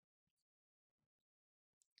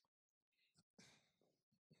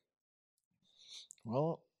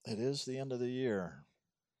Well, it is the end of the year.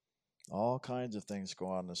 All kinds of things go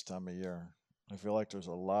on this time of year. I feel like there's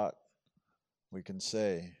a lot we can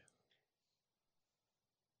say.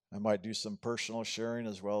 I might do some personal sharing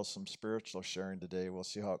as well as some spiritual sharing today. We'll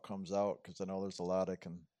see how it comes out because I know there's a lot I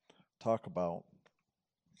can talk about.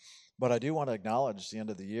 But I do want to acknowledge the end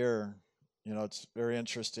of the year. It's very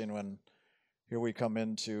interesting when here we come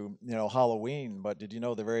into, Halloween, but did you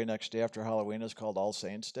know the very next day after Halloween is called All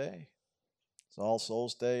Saints Day? It's All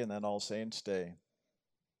Souls Day and then All Saints Day.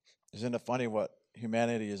 Isn't it funny what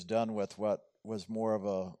humanity has done with what was more of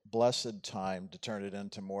a blessed time to turn it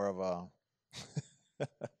into more of a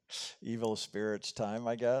evil spirits time,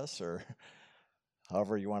 I guess, or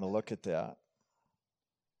however you want to look at that.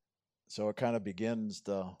 So it kind of begins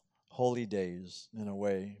the holy days in a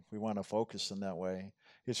way, if we want to focus in that way.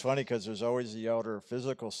 It's funny because there's always the outer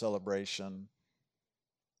physical celebration,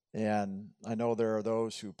 and I know there are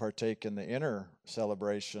those who partake in the inner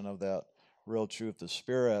celebration of that real truth of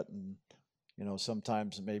spirit, and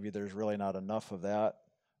sometimes maybe there's really not enough of that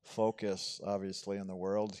focus, obviously, in the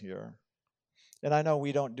world here. And I know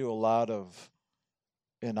we don't do a lot of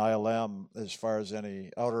in ILM as far as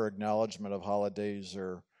any outer acknowledgement of holidays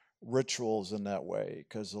or rituals in that way,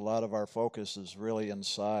 because a lot of our focus is really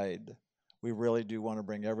inside. We really do want to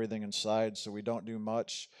bring everything inside, so we don't do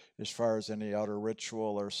much as far as any outer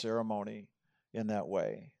ritual or ceremony in that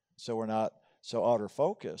way. So we're not so outer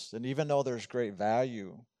focused. And even though there's great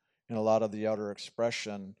value in a lot of the outer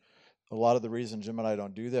expression, a lot of the reason Jim and I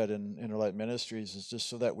don't do that in Interlight Ministries is just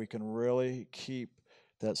so that we can really keep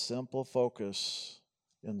that simple focus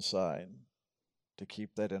inside, to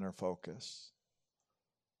keep that inner focus.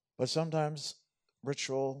 But sometimes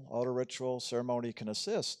ritual, outer ritual, ceremony can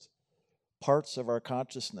assist parts of our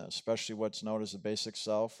consciousness, especially what's known as the basic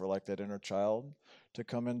self or like that inner child, to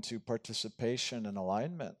come into participation and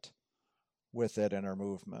alignment with that inner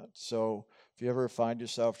movement. So if you ever find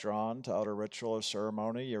yourself drawn to outer ritual or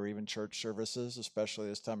ceremony or even church services, especially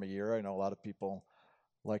this time of year, I know a lot of people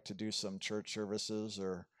like to do some church services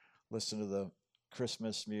or listen to the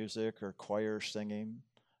Christmas music or choir singing.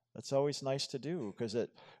 That's always nice to do because it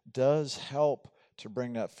does help to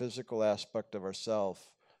bring that physical aspect of ourself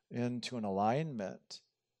into an alignment.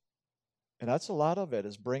 And that's a lot of it,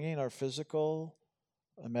 is bringing our physical,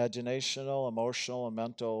 imaginational, emotional, and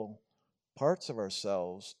mental parts of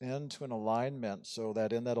ourselves into an alignment so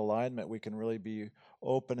that in that alignment we can really be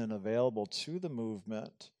open and available to the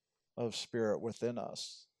movement of spirit within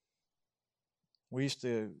us. We used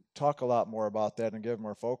to talk a lot more about that and give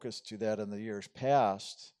more focus to that in the years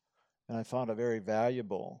past, and I found it very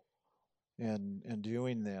valuable in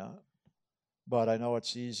doing that. But I know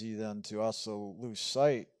it's easy then to also lose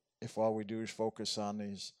sight if all we do is focus on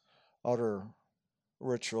these outer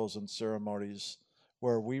rituals and ceremonies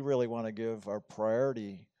where we really want to give our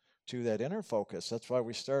priority to that inner focus. That's why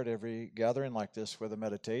we start every gathering like this with a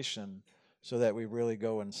meditation so that we really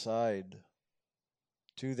go inside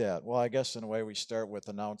to that. Well, I guess in a way we start with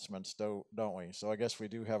announcements, don't we? So I guess we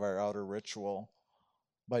do have our outer ritual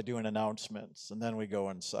by doing announcements, and then we go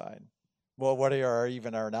inside. Well, what are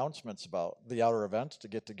even our announcements about? The outer events to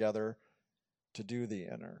get together to do the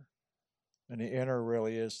inner. And the inner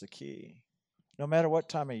really is the key. No matter what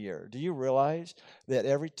time of year. Do you realize that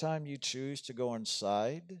every time you choose to go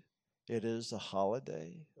inside, it is a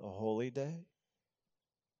holiday, a holy day?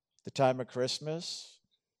 The time of Christmas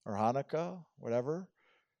or Hanukkah, whatever,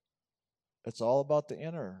 it's all about the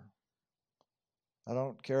inner. I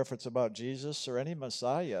don't care if it's about Jesus or any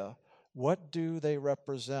Messiah. What do they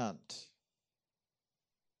represent?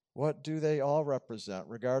 What do they all represent,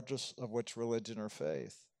 regardless of which religion or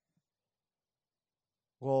faith?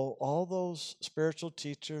 Well, all those spiritual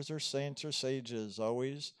teachers or saints or sages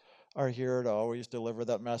always are here to always deliver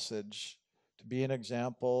that message, to be an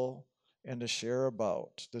example, and to share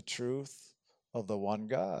about the truth of the one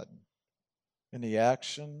God and the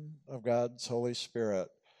action of God's Holy Spirit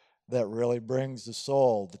that really brings the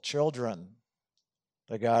soul, the children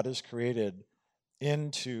that God has created,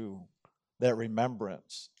 into that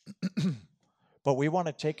remembrance. But we want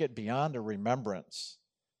to take it beyond a remembrance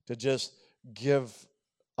to just give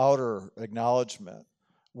outer acknowledgement.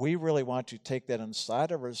 We really want to take that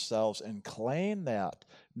inside of ourselves and claim that,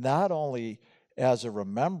 not only as a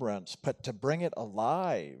remembrance, but to bring it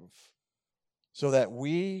alive so that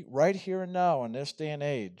we, right here and now in this day and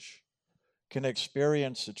age, can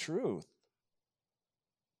experience the truth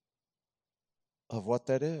of what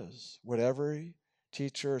that is, what every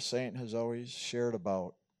teacher or saint has always shared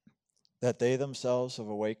about, that they themselves have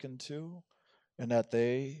awakened to, and that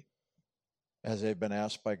they, as they've been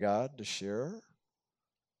asked by God to share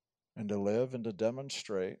and to live and to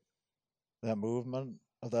demonstrate, that movement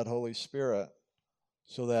of that Holy Spirit,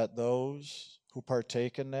 so that those who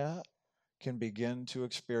partake in that can begin to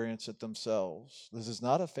experience it themselves. This is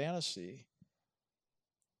not a fantasy.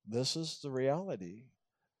 This is the reality.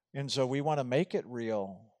 And so we want to make it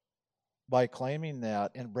real by claiming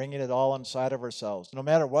that and bringing it all inside of ourselves. No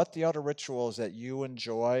matter what the other rituals that you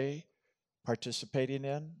enjoy participating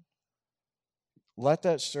in, let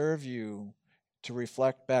that serve you to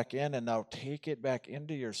reflect back in and now take it back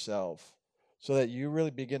into yourself so that you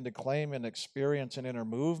really begin to claim and experience an inner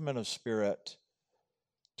movement of spirit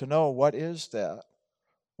to know what is that?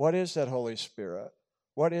 What is that Holy Spirit?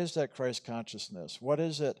 What is that Christ consciousness? What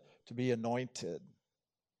is it to be anointed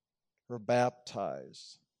or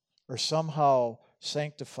baptized or somehow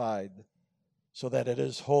sanctified so that it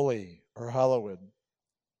is holy or hallowed?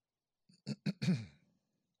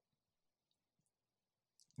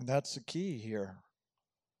 And that's the key here.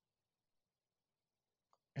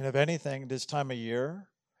 And if anything, this time of year,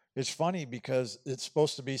 it's funny because it's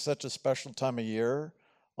supposed to be such a special time of year,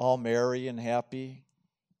 all merry and happy.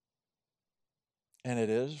 And it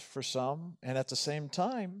is for some. And at the same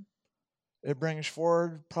time, it brings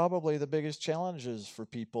forward probably the biggest challenges for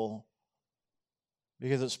people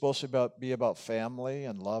because it's supposed to be about family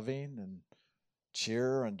and loving and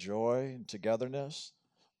cheer and joy and togetherness.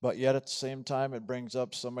 But yet at the same time, it brings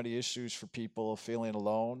up so many issues for people of feeling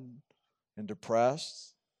alone and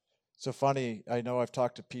depressed. So funny, I know I've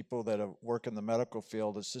talked to people that work in the medical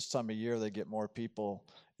field. It's this time of year they get more people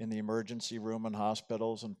in the emergency room in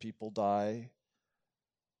hospitals and people die.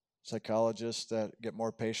 Psychologists that get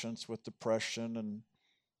more patients with depression and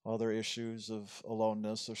other issues of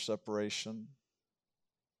aloneness or separation.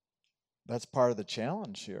 That's part of the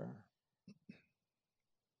challenge here.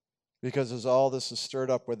 Because as all this is stirred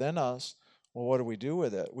up within us, well, what do we do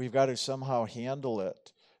with it? We've got to somehow handle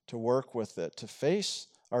it, to work with it, to face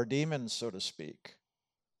our demons, so to speak.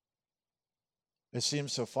 It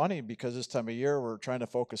seems so funny because this time of year we're trying to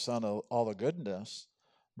focus on all the goodness,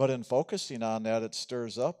 but in focusing on that, it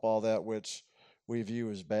stirs up all that which we view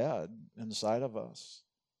as bad inside of us.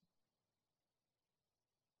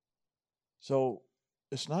 So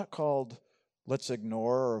it's not called let's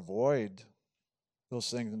ignore or avoid those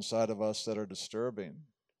things inside of us that are disturbing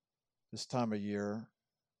this time of year,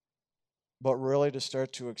 but really to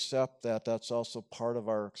start to accept that that's also part of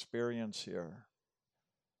our experience here.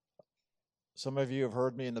 Some of you have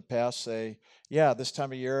heard me in the past say, yeah, this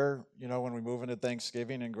time of year, when we move into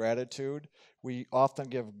Thanksgiving and gratitude, we often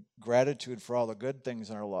give gratitude for all the good things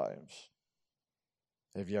in our lives.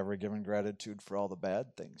 Have you ever given gratitude for all the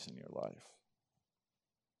bad things in your life?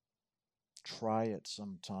 Try it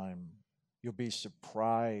sometime. You'll be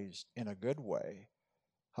surprised in a good way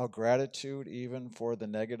how gratitude, even for the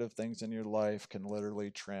negative things in your life, can literally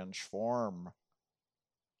transform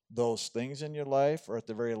those things in your life, or at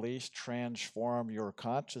the very least, transform your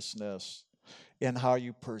consciousness in how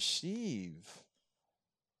you perceive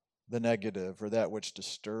the negative or that which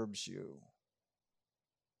disturbs you.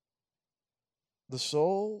 The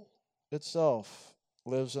soul itself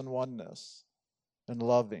lives in oneness and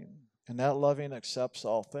loving, and that loving accepts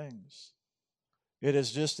all things. It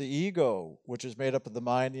is just the ego, which is made up of the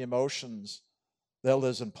mind, the emotions, that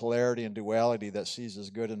lives in polarity and duality, that sees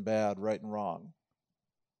as good and bad, right and wrong.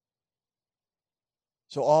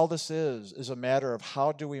 So all this is a matter of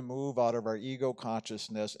how do we move out of our ego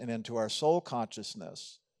consciousness and into our soul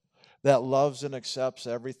consciousness that loves and accepts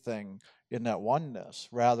everything in that oneness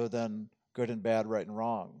rather than good and bad, right and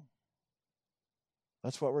wrong.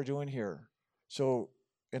 That's what we're doing here. So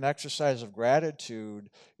an exercise of gratitude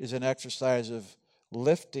is an exercise of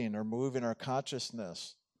lifting or moving our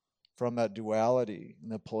consciousness from that duality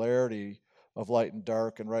and the polarity of light and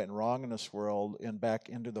dark and right and wrong in this world and back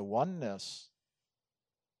into the oneness.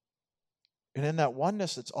 And in that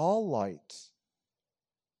oneness, it's all light.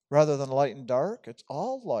 Rather than light and dark, it's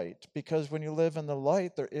all light. Because when you live in the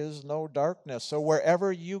light, there is no darkness. So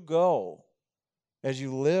wherever you go, as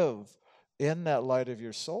you live in that light of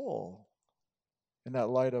your soul, in that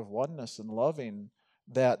light of oneness and loving,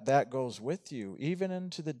 that goes with you, even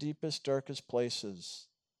into the deepest, darkest places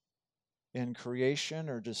in creation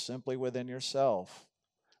or just simply within yourself.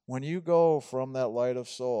 When you go from that light of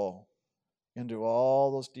soul into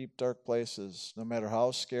all those deep, dark places, no matter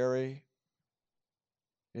how scary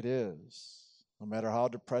it is, no matter how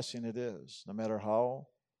depressing it is, no matter how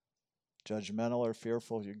judgmental or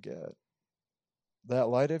fearful you get, that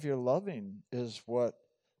light of your loving is what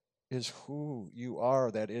is who you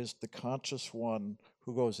are. That is the conscious one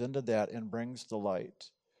who goes into that and brings the light.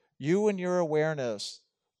 You and your awareness,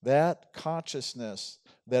 that consciousness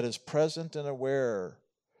that is present and aware,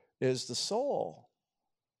 is the soul.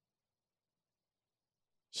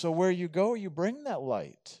 So where you go, you bring that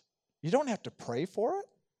light. You don't have to pray for it.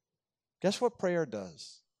 Guess what prayer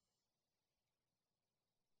does?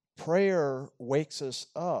 Prayer wakes us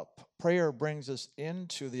up. Prayer brings us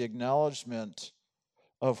into the acknowledgement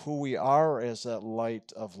of who we are as that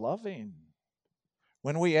light of loving.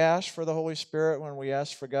 When we ask for the Holy Spirit, when we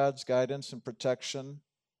ask for God's guidance and protection,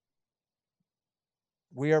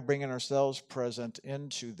 we are bringing ourselves present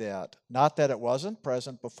into that. Not that it wasn't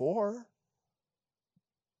present before.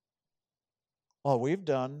 All we've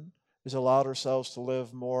done is allowed ourselves to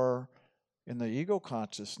live more in the ego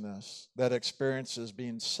consciousness that experiences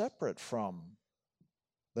being separate from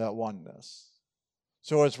that oneness.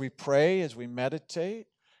 So as we pray, as we meditate,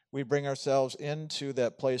 we bring ourselves into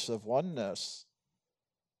that place of oneness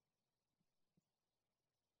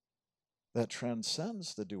that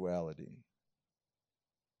transcends the duality.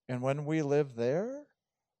 And when we live there,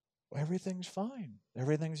 everything's fine.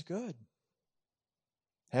 Everything's good.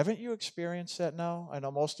 Haven't you experienced that now? I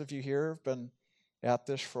know most of you here have been at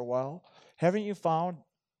this for a while. Haven't you found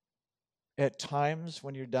at times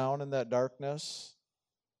when you're down in that darkness,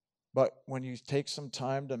 but when you take some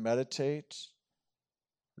time to meditate,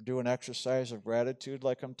 or do an exercise of gratitude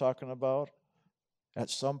like I'm talking about, at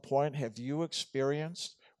some point have you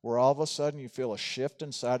experienced where all of a sudden you feel a shift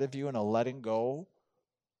inside of you and a letting go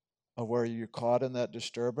of where you're caught in that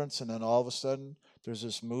disturbance, and then all of a sudden there's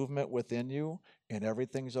this movement within you and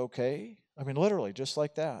everything's okay? I mean, literally, just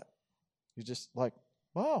like that. You just like,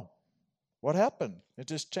 wow, what happened? It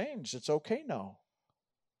just changed. It's okay now.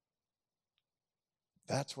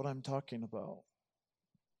 That's what I'm talking about.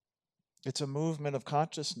 It's a movement of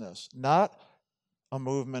consciousness, not a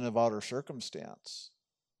movement of outer circumstance.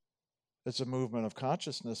 It's a movement of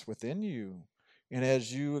consciousness within you. And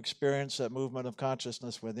as you experience that movement of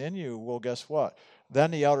consciousness within you, well, guess what?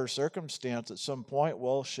 Then the outer circumstance at some point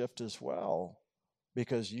will shift as well,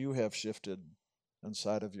 because you have shifted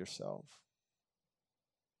inside of yourself.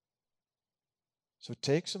 So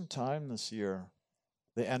take some time this year,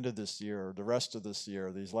 the end of this year, the rest of this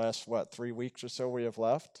year, these last, 3 weeks or so we have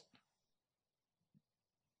left,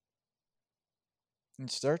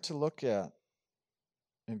 and start to look at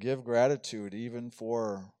and give gratitude even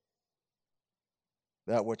for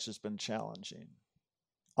that which has been challenging.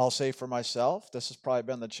 I'll say for myself, this has probably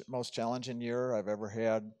been the most challenging year I've ever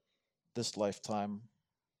had this lifetime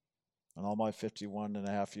in all my 51 and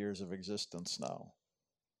a half years of existence now.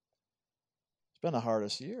 It's been the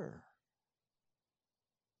hardest year.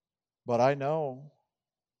 But I know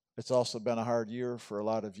it's also been a hard year for a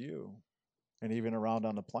lot of you, and even around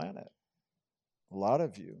on the planet. A lot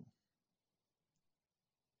of you.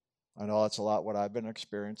 I know that's a lot what I've been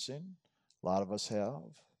experiencing. A lot of us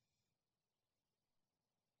have.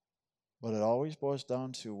 But it always boils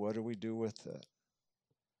down to, what do we do with it?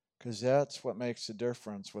 Because that's what makes the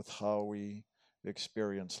difference with how we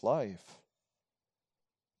experience life.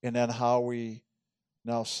 And then how we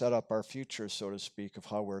now set up our future, so to speak, of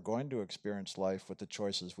how we're going to experience life with the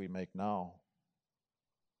choices we make now.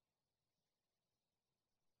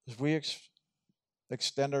 As we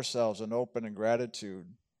extend ourselves in open and gratitude,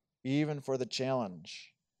 even for the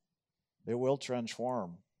challenge, it will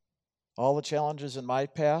transform. All the challenges in my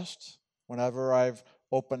past, whenever I've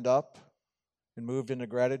opened up and moved into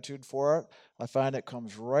gratitude for it, I find it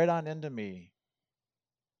comes right on into me.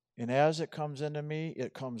 And as it comes into me,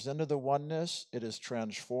 it comes into the oneness, it is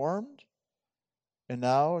transformed, and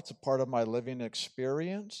now it's a part of my living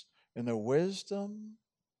experience, and the wisdom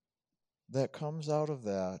that comes out of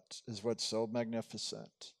that is what's so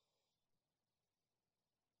magnificent.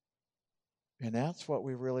 And that's what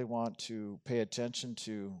we really want to pay attention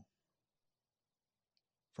to.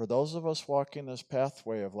 For those of us walking this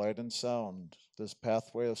pathway of light and sound, this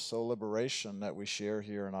pathway of soul liberation that we share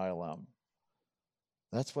here in ILM,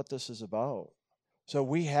 that's what this is about. So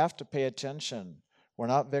we have to pay attention. We're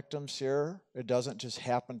not victims here. It doesn't just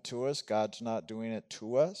happen to us. God's not doing it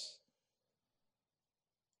to us.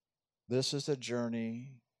 This is a journey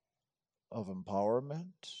of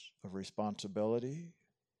empowerment, of responsibility,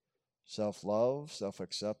 self-love,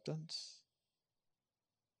 self-acceptance.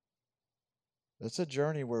 It's a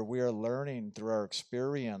journey where we are learning through our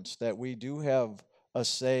experience that we do have a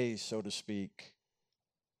say, so to speak,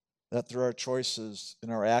 that through our choices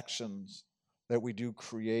and our actions that we do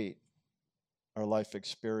create our life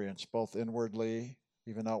experience, both inwardly,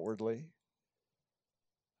 even outwardly.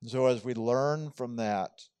 So as we learn from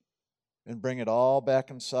that and bring it all back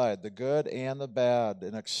inside, the good and the bad,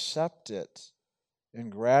 and accept it in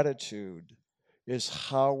gratitude, is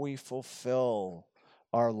how we fulfill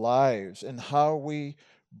our lives and how we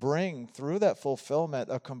bring through that fulfillment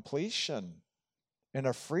a completion and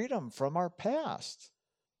a freedom from our past.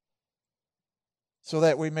 so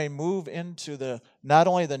that we may move into not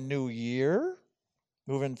only the new year,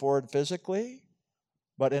 moving forward physically,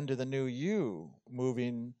 but into the new you,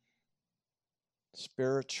 moving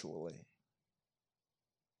spiritually.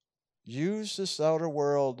 Use this outer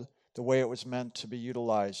world the way it was meant to be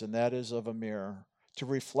utilized, and that is of a mirror, to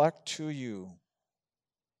reflect to you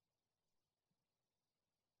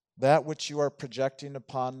that which you are projecting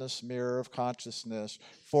upon this mirror of consciousness,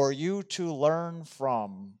 for you to learn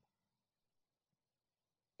from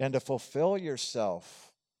and to fulfill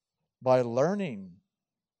yourself by learning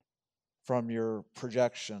from your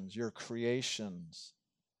projections, your creations.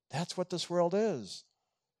 That's what this world is.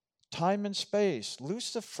 Time and space.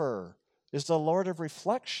 Lucifer is the Lord of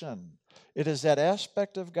reflection. It is that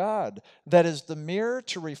aspect of God that is the mirror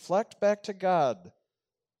to reflect back to God,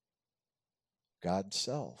 God's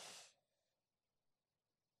self.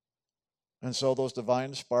 And so those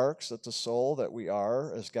divine sparks that the soul that we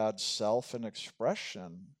are as God's self and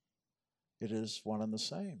expression, it is one and the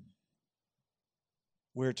same.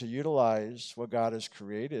 We're to utilize what God has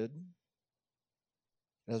created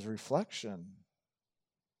as reflection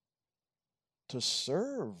to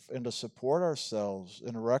serve and to support ourselves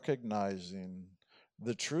in recognizing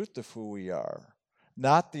the truth of who we are,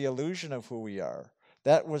 not the illusion of who we are.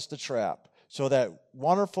 That was the trap. So that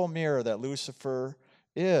wonderful mirror that Lucifer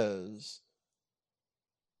is,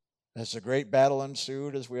 as a great battle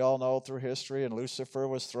ensued, as we all know through history, and Lucifer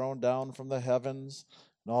was thrown down from the heavens,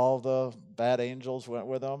 and all the bad angels went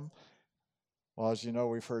with him. Well, as you know,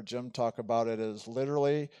 we've heard Jim talk about it as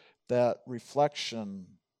literally that reflection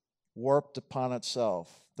warped upon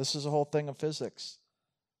itself. This is the whole thing of physics.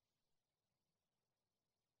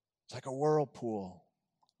 It's like a whirlpool,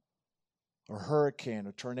 or hurricane,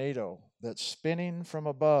 or tornado that's spinning from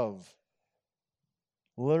above,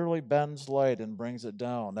 literally bends light and brings it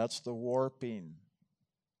down. That's the warping.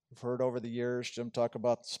 We've heard over the years Jim talk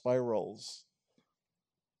about spirals.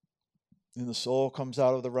 And the soul comes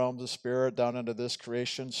out of the realms of spirit down into this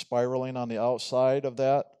creation, spiraling on the outside of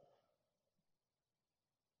that.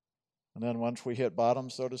 And then once we hit bottom,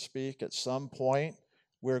 so to speak, at some point,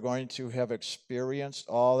 we're going to have experienced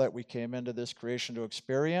all that we came into this creation to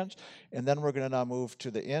experience. And then we're going to now move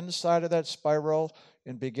to the inside of that spiral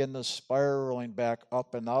and begin the spiraling back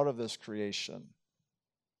up and out of this creation.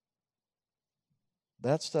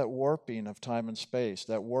 That's that warping of time and space,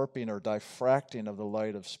 that warping or diffracting of the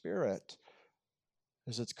light of spirit.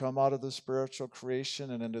 As it's come out of the spiritual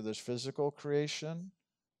creation and into this physical creation.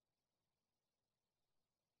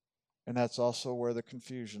 And that's also where the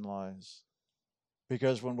confusion lies.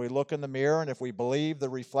 Because when we look in the mirror, and if we believe the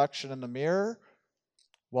reflection in the mirror,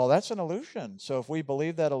 well, that's an illusion. So if we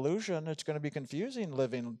believe that illusion, it's going to be confusing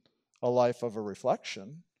living a life of a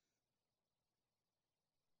reflection.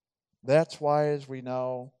 That's why as we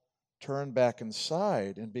now turn back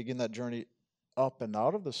inside and begin that journey up and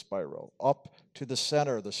out of the spiral, up to the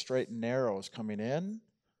center, the straight and narrow is coming in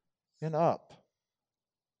and up.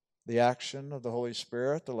 The action of the Holy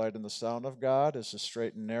Spirit, the light and the sound of God, is the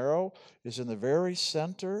straight and narrow, is in the very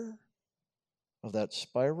center of that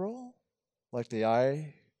spiral, like the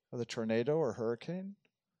eye of the tornado or hurricane,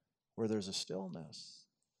 where there's a stillness.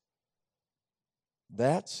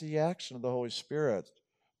 That's the action of the Holy Spirit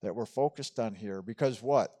that we're focused on here. Because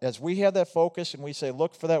what? As we have that focus and we say,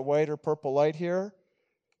 look for that white or purple light here,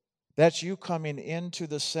 that's you coming into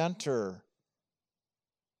the center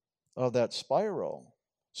of that spiral.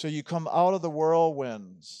 So you come out of the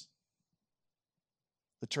whirlwinds,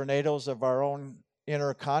 the tornadoes of our own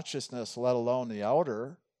inner consciousness, let alone the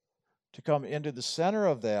outer, to come into the center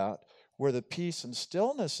of that where the peace and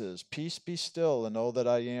stillness is. Peace, be still, and know that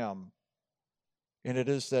I am. And it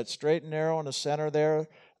is that straight and narrow in the center there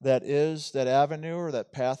that is that avenue or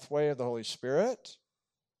that pathway of the Holy Spirit.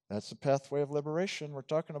 That's the pathway of liberation we're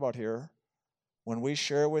talking about here. When we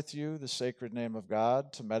share with you the sacred name of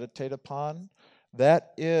God to meditate upon,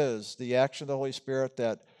 that is the action of the Holy Spirit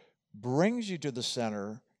that brings you to the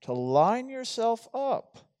center to line yourself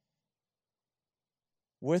up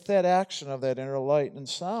with that action of that inner light and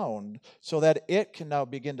sound so that it can now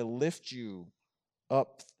begin to lift you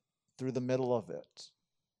up through the middle of it,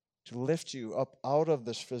 to lift you up out of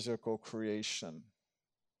this physical creation,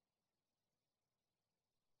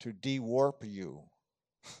 to de-warp you.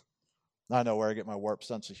 I know where I get my warped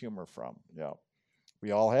sense of humor from. Yeah,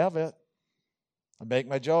 we all have it. I make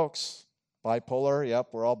my jokes. Bipolar, yep,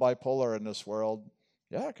 we're all bipolar in this world.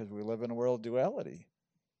 Yeah, because we live in a world of duality.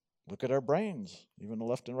 Look at our brains, even the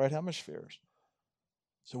left and right hemispheres.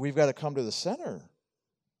 So we've got to come to the center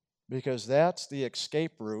because that's the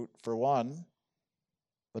escape route for one,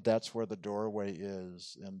 but that's where the doorway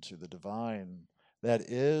is into the divine. That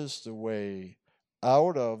is the way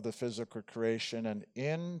out of the physical creation and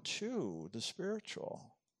into the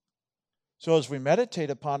spiritual. So as we meditate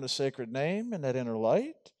upon the sacred name and that inner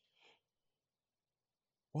light,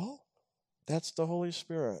 well, that's the Holy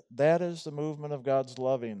Spirit. That is the movement of God's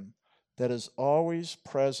loving that is always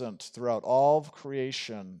present throughout all of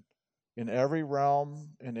creation, in every realm,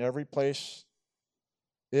 in every place,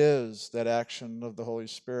 is that action of the Holy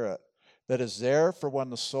Spirit that is there for when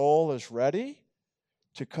the soul is ready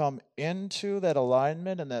to come into that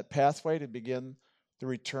alignment and that pathway to begin the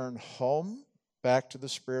return home back to the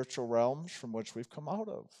spiritual realms from which we've come out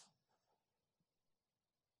of.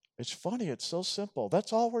 It's funny, it's so simple.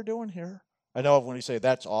 That's all we're doing here. I know when you say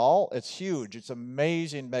that's all, it's huge. It's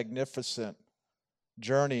amazing, magnificent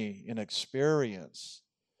journey and experience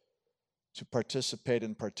to participate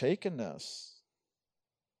and partake in this.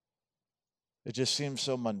 It just seems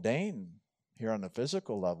so mundane here on the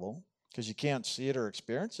physical level because you can't see it or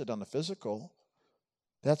experience it on the physical.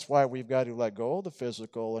 That's why we've got to let go of the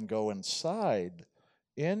physical and go inside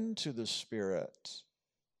into the spirit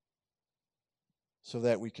so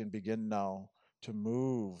that we can begin now to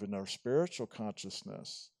move in our spiritual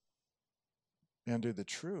consciousness into the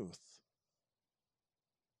truth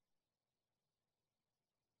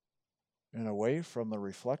and away from the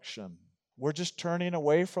reflection. We're just turning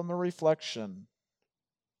away from the reflection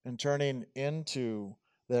and turning into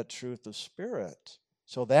that truth of spirit.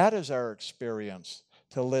 So that is our experience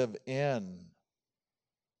to live in,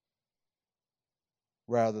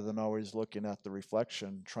 rather than always looking at the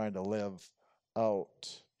reflection, trying to live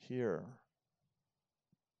out here.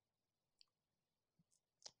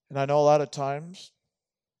 And I know a lot of times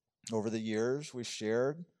over the years we've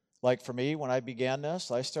shared, like for me, when I began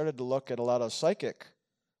this, I started to look at a lot of psychic,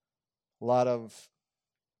 a lot of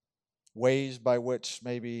ways by which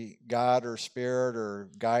maybe God or spirit or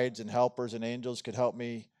guides and helpers and angels could help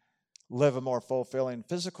me live a more fulfilling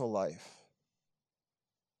physical life,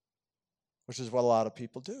 which is what a lot of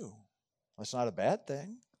people do. That's not a bad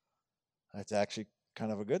thing. It's actually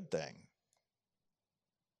kind of a good thing.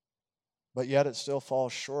 But yet it still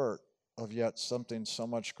falls short of yet something so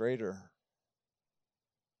much greater.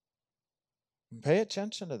 And pay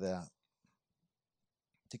attention to that,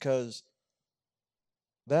 because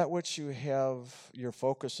that which you have your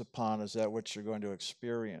focus upon is that which you're going to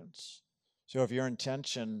experience. So if your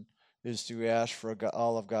intention is to ask for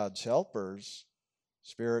all of God's helpers,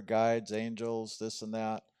 spirit guides, angels, this and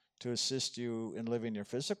that, to assist you in living your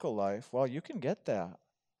physical life, well, you can get that.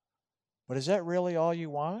 But is that really all you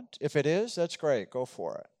want? If it is, that's great. Go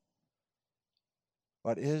for it.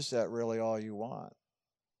 But is that really all you want?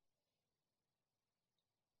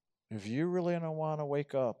 If you really don't want to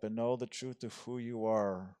wake up and know the truth of who you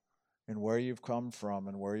are and where you've come from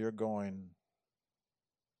and where you're going,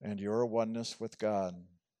 and you're a oneness with God,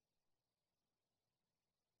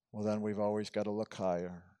 well, then we've always got to look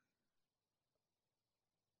higher.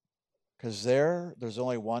 Because there's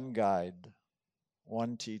only one guide,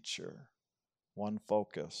 one teacher, one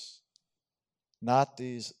focus, not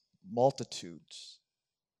these multitudes.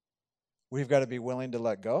 We've got to be willing to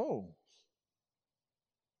let go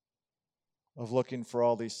of looking for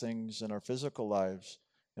all these things in our physical lives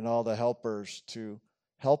and all the helpers to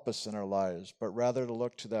help us in our lives, but rather to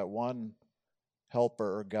look to that one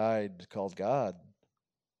helper or guide called God.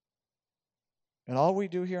 And all we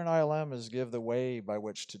do here in ILM is give the way by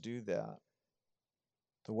which to do that.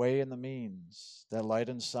 The way and the means, that light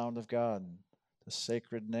and sound of God, the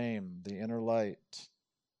sacred name, the inner light,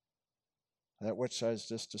 that which I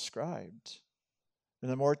just described.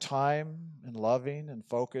 And the more time and loving and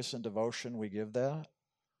focus and devotion we give that,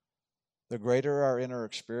 the greater our inner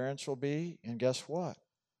experience will be. And guess what?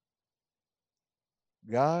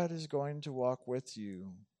 God is going to walk with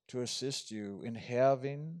you to assist you in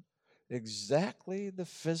having exactly the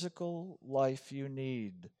physical life you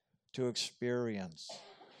need to experience,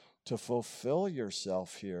 to fulfill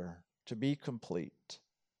yourself here, to be complete.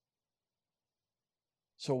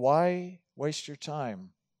 So why waste your time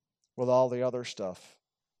with all the other stuff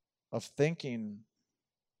of thinking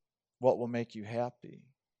what will make you happy?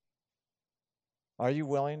 Are you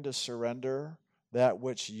willing to surrender that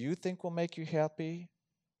which you think will make you happy,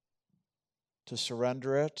 to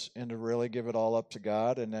surrender it and to really give it all up to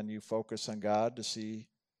God, and then you focus on God to see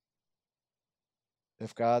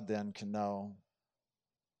if God then can now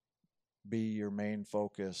be your main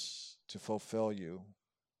focus to fulfill you?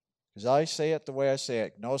 Because I say it the way I say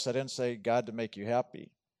it. Notice I didn't say God to make you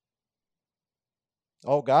happy.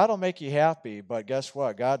 Oh, God will make you happy, but guess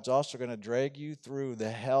what? God's also going to drag you through the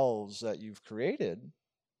hells that you've created.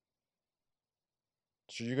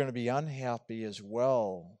 So you're going to be unhappy as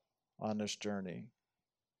well on this journey.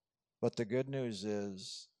 But the good news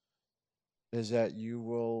is that you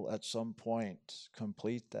will at some point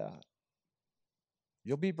complete that.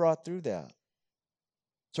 You'll be brought through that.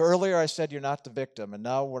 So earlier I said you're not the victim, and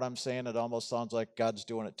now what I'm saying, it almost sounds like God's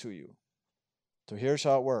doing it to you. So here's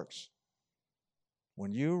how it works.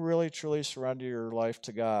 When you really truly surrender your life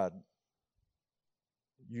to God,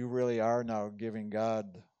 you really are now giving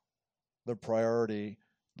God the priority.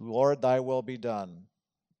 Lord, thy will be done.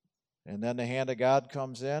 And then the hand of God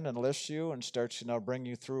comes in and lifts you and starts to now bring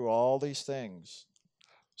you through all these things.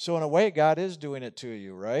 So in a way, God is doing it to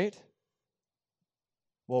you, right?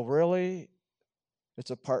 Well, really, it's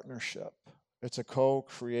a partnership. It's a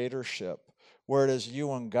co-creatorship where it is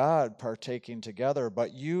you and God partaking together,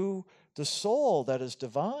 but you, the soul that is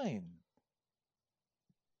divine.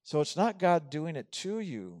 So it's not God doing it to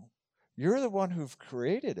you. You're the one who've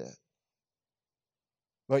created it.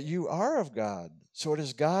 But you are of God. So it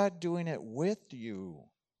is God doing it with you,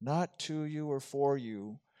 not to you or for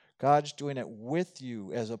you. God's doing it with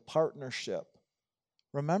you as a partnership.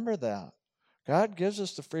 Remember that. God gives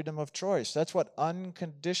us the freedom of choice. That's what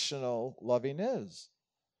unconditional loving is.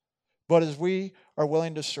 But as we are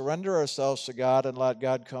willing to surrender ourselves to God and let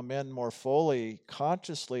God come in more fully,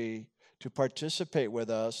 consciously, to participate with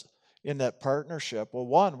us in that partnership, well,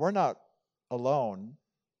 one, we're not alone.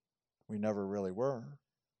 We never really were.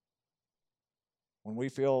 When we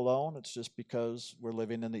feel alone, it's just because we're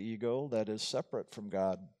living in the ego that is separate from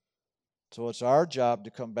God. So it's our job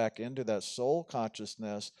to come back into that soul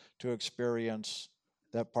consciousness to experience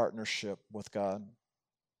that partnership with God.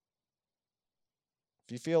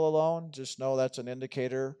 If you feel alone, just know that's an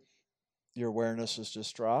indicator your awareness has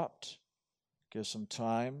just dropped. Give some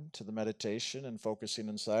time to the meditation and focusing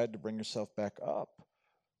inside to bring yourself back up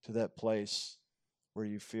to that place where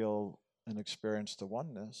you feel and experience the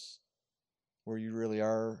oneness, where you really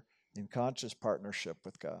are in conscious partnership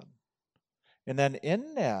with God. And then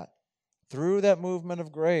in that, through that movement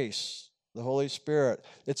of grace, the Holy Spirit,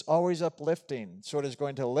 it's always uplifting. So it is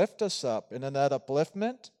going to lift us up. And in that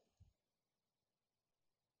upliftment,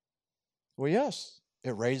 well, yes,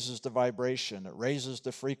 it raises the vibration. It raises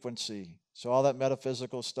the frequency. So all that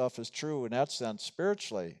metaphysical stuff is true in that sense,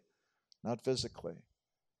 spiritually, not physically.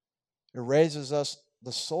 It raises us,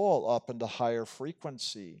 the soul, up into higher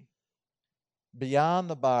frequency, beyond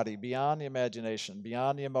the body, beyond the imagination,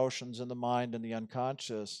 beyond the emotions and the mind and the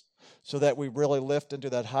unconscious, so that we really lift into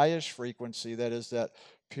that highest frequency, that is that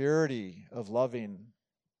purity of loving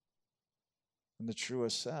in the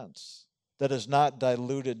truest sense, that is not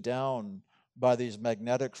diluted down by these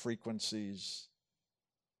magnetic frequencies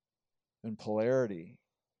and polarity,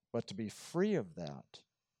 but to be free of that.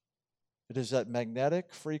 It is that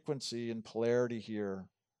magnetic frequency and polarity here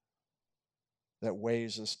that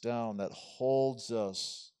weighs us down, that holds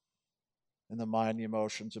us in the mind, the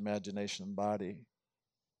emotions, imagination, and body.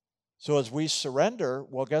 So as we surrender,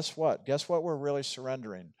 well, guess what? Guess what we're really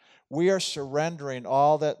surrendering? We are surrendering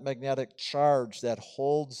all that magnetic charge that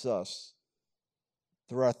holds us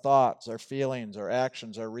through our thoughts, our feelings, our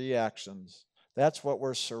actions, our reactions. That's what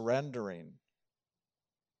we're surrendering.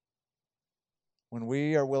 When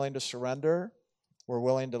we are willing to surrender, we're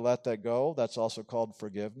willing to let that go. That's also called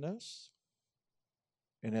forgiveness.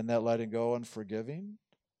 And in that letting go and forgiving,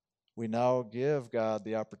 we now give God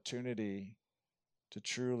the opportunity to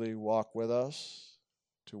truly walk with us,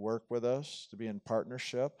 to work with us, to be in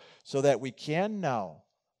partnership, so that we can now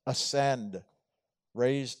ascend,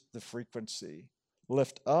 raise the frequency,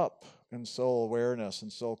 lift up in soul awareness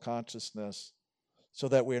and soul consciousness, so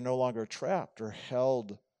that we are no longer trapped or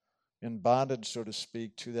held in bondage, so to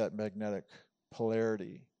speak, to that magnetic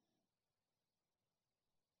polarity.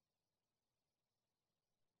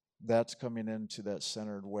 That's coming into that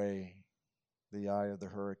centered way, the eye of the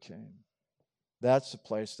hurricane. That's the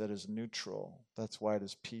place that is neutral. That's why it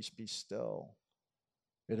is peace, be still.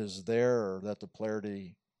 It is there that the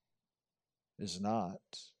polarity is not.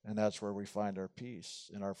 And that's where we find our peace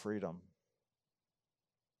and our freedom.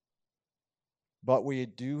 But we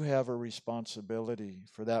do have a responsibility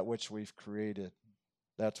for that which we've created.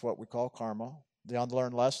 That's what we call karma, the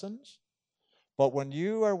unlearned lessons. But when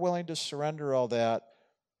you are willing to surrender all that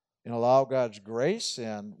and allow God's grace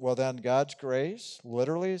in, well, then God's grace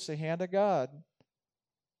literally is the hand of God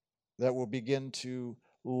that will begin to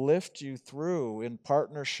lift you through in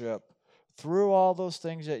partnership, through all those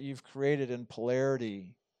things that you've created in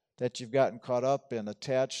polarity, that you've gotten caught up in,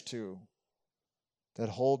 attached to, that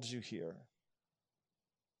holds you here.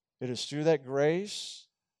 It is through that grace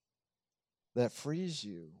that frees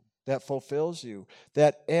you, that fulfills you,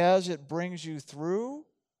 that as it brings you through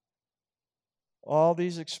all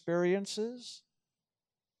these experiences,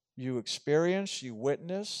 you experience, you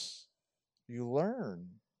witness You learn.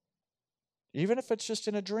 Even if it's just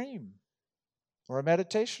in a dream or a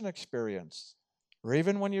meditation experience, or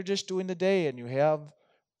even when you're just doing the day and you have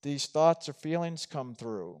these thoughts or feelings come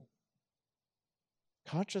through.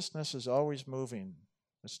 Consciousness is always moving.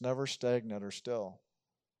 It's never stagnant or still.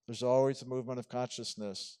 There's always a movement of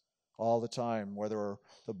consciousness all the time, whether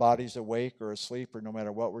the body's awake or asleep or no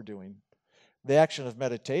matter what we're doing. The action of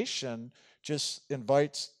meditation just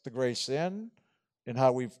invites the grace in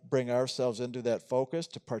how we bring ourselves into that focus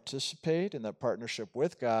to participate in that partnership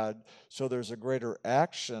with God, so there's a greater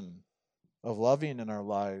action of loving in our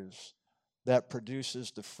lives that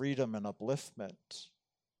produces the freedom and upliftment.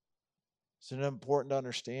 It's important to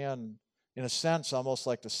understand, in a sense, almost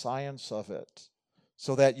like the science of it,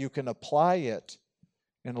 so that you can apply it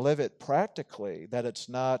and live it practically, that it's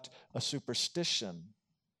not a superstition.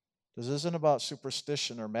 This isn't about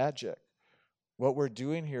superstition or magic. What we're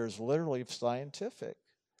doing here is literally scientific.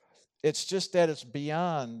 It's just that it's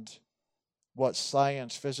beyond what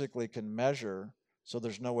science physically can measure, so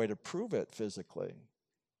there's no way to prove it physically.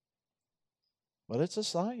 But it's a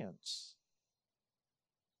science.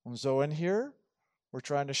 And so in here, we're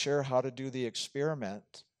trying to share how to do the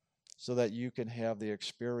experiment so that you can have the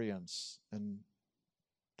experience and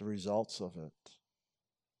the results of it.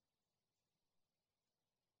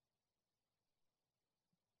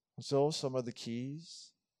 So some of the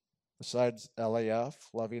keys, besides LAF,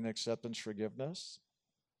 loving acceptance, forgiveness.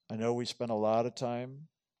 I know we spent a lot of time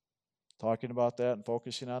talking about that and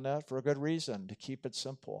focusing on that for a good reason, to keep it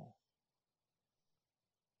simple.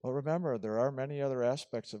 But remember, there are many other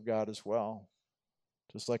aspects of God as well,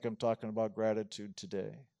 just like I'm talking about gratitude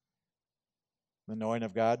today. The Knowing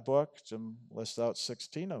of God book, Jim lists out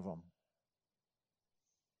 16 of them.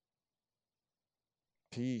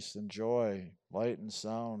 Peace and joy, light and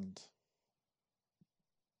sound,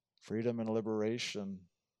 freedom and liberation,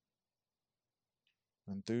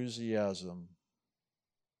 enthusiasm.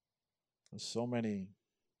 There's so many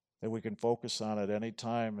that we can focus on at any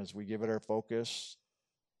time as we give it our focus.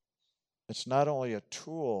 It's not only a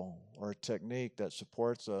tool or a technique that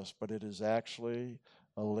supports us, but it is actually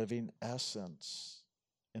a living essence,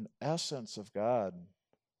 an essence of God,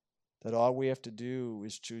 that all we have to do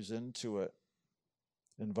is choose into it,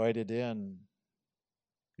 invite it in,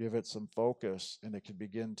 give it some focus, and it can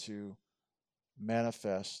begin to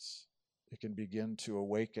manifest. It can begin to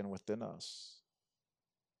awaken within us.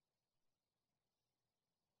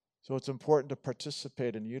 So it's important to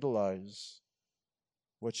participate and utilize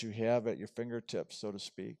what you have at your fingertips, so to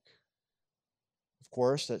speak. Of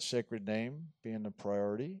course, that sacred name being the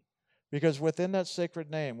priority, because within that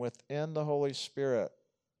sacred name, within the Holy Spirit,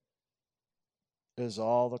 is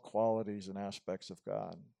all the qualities and aspects of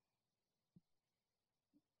God.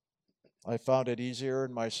 I found it easier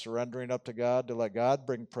in my surrendering up to God to let God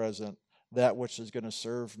bring present that which is going to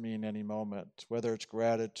serve me in any moment, whether it's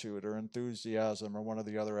gratitude or enthusiasm or one of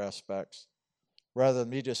the other aspects, rather than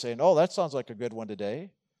me just saying, oh, that sounds like a good one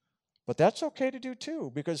today. But that's okay to do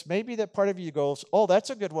too, because maybe that part of you goes, oh, that's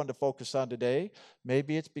a good one to focus on today.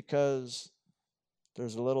 Maybe it's because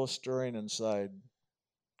there's a little stirring inside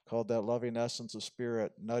called that loving essence of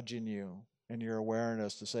spirit nudging you in your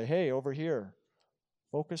awareness to say, hey, over here,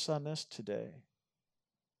 focus on this today,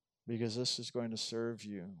 because this is going to serve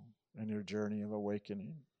you in your journey of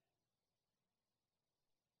awakening.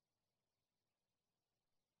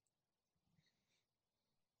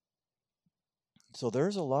 So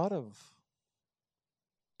there's a lot of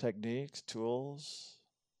techniques, tools,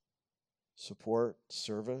 support,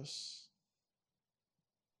 service,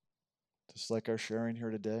 just like our sharing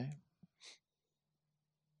here today.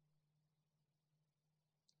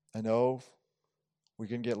 I know we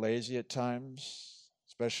can get lazy at times,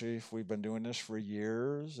 especially if we've been doing this for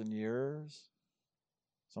years and years.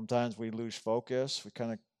 Sometimes we lose focus. We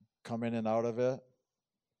kind of come in and out of it.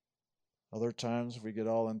 Other times we get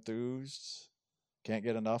all enthused, can't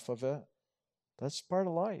get enough of it. That's part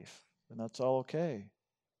of life, and that's all okay.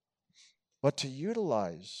 But to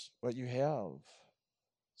utilize what you have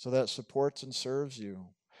so that supports and serves you,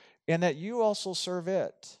 and that you also serve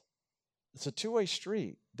it. It's a two-way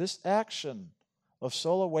street. This action of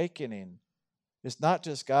soul awakening is not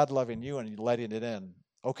just God loving you and letting it in.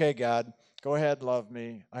 Okay, God, go ahead, love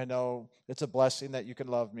me. I know it's a blessing that you can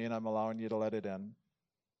love me, and I'm allowing you to let it in.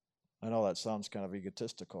 I know that sounds kind of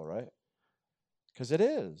egotistical, right? Because it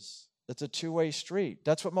is. It's a two-way street.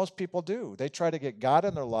 That's what most people do. They try to get God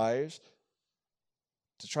in their lives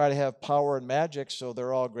to try to have power and magic so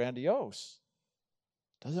they're all grandiose.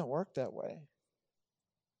 Doesn't work that way.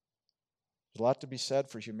 There's a lot to be said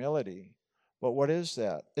for humility. But what is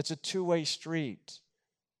that? It's a two-way street.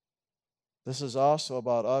 This is also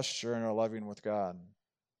about us sharing our loving with God,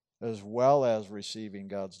 as well as receiving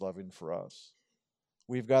God's loving for us.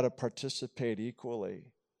 We've got to participate equally.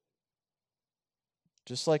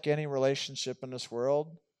 Just like any relationship in this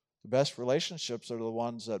world, the best relationships are the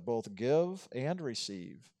ones that both give and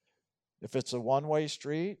receive. If it's a one-way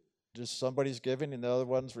street, just somebody's giving and the other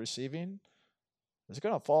one's receiving, it's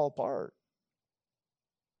going to fall apart.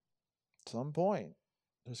 At some point,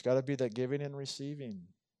 there's got to be that giving and receiving.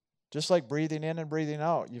 Just like breathing in and breathing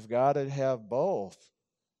out, you've got to have both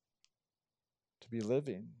to be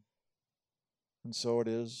living. And so it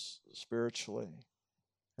is spiritually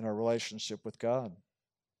in our relationship with God.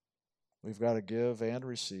 We've got to give and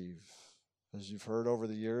receive. As you've heard over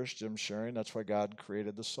the years, Jim sharing, that's why God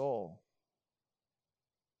created the soul.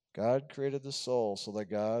 God created the soul so that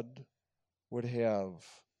God would have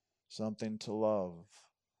something to love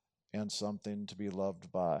and something to be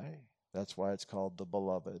loved by. That's why it's called the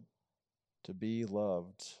beloved, to be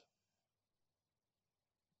loved.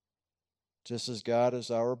 Just as God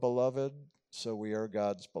is our beloved, so we are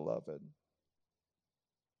God's beloved,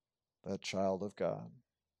 that child of God.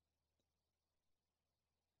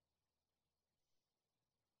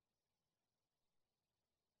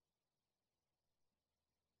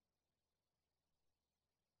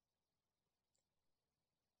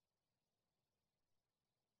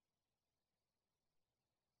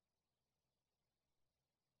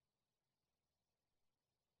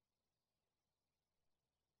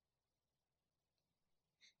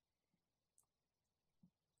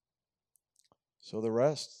 So the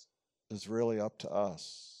rest is really up to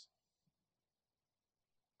us.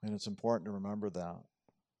 And it's important to remember that.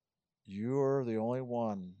 You're the only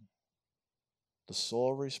one. The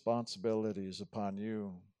sole responsibility is upon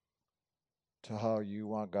you to how you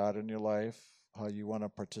want God in your life, how you want to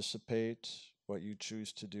participate, what you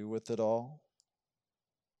choose to do with it all.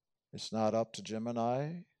 It's not up to Jim and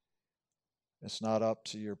I. It's not up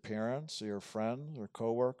to your parents or your friends or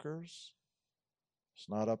coworkers. It's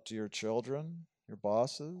not up to your children, your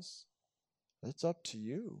bosses. It's up to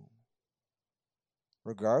you,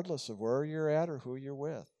 regardless of where you're at or who you're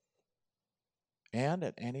with, and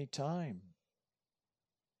at any time.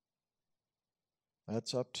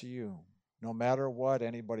 That's up to you, no matter what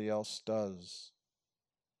anybody else does.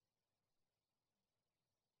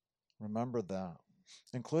 Remember that,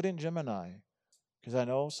 including Gemini, because I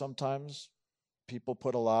know sometimes people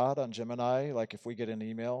put a lot on Gemini, like if we get an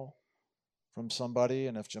email from somebody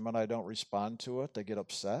and if Gemini don't respond to it, they get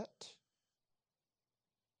upset.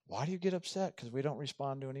 Why do you get upset? Because we don't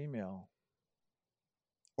respond to an email.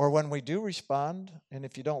 Or when we do respond, and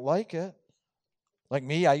if you don't like it, like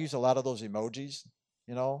me, I use a lot of those emojis,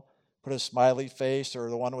 put a smiley face or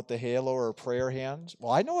the one with the halo or prayer hands.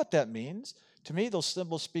 Well, I know what that means. To me, those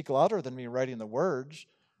symbols speak louder than me writing the words.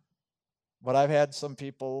 But I've had some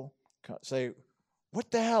people say, what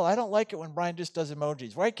the hell? I don't like it when Brian just does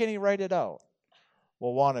emojis. Why can't he write it out?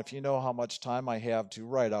 Well, one, if you know how much time I have to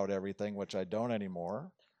write out everything, which I don't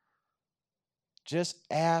anymore, just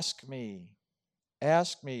ask me.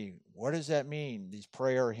 Ask me, what does that mean, these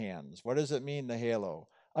prayer hands? What does it mean, the halo?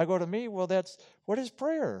 I go to me, well, what is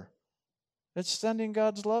prayer? It's sending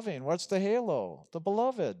God's loving. What's the halo? The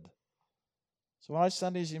beloved. So when I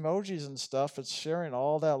send these emojis and stuff, it's sharing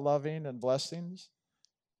all that loving and blessings.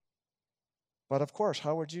 But of course,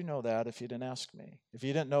 how would you know that if you didn't ask me? If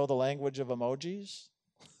you didn't know the language of emojis?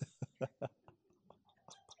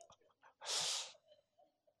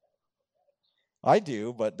 I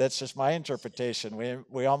do, but that's just my interpretation.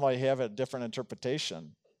 We all might have a different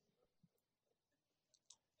interpretation.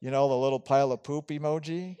 The little pile of poop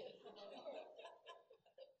emoji?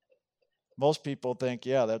 Most people think,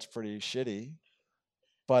 yeah, that's pretty shitty.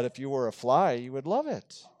 But if you were a fly, you would love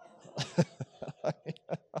it.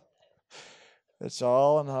 It's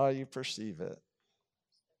all in how you perceive it.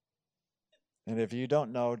 And if you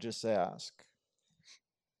don't know, just ask.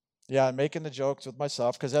 Yeah, I'm making the jokes with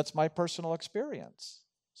myself because that's my personal experience.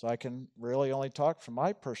 So I can really only talk from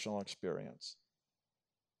my personal experience.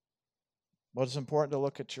 But it's important to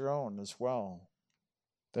look at your own as well.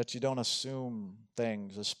 That you don't assume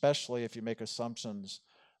things, especially if you make assumptions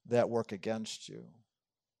that work against you.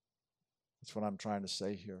 That's what I'm trying to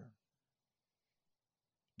say here.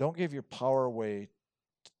 Don't give your power away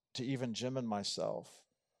to even Jim and myself.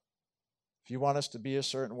 If you want us to be a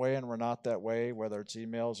certain way and we're not that way, whether it's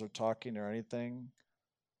emails or talking or anything,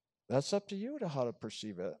 that's up to you to how to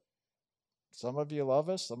perceive it. Some of you love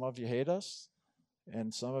us, some of you hate us,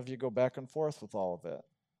 and some of you go back and forth with all of it.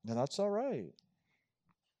 And that's all right.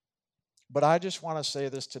 But I just want to say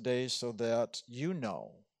this today so that you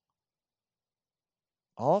know.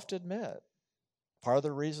 I'll have to admit, part of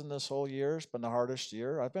the reason this whole year has been the hardest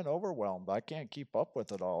year, I've been overwhelmed. I can't keep up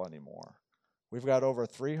with it all anymore. We've got over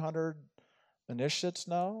 300 initiates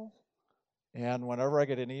now, and whenever I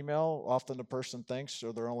get an email, often the person thinks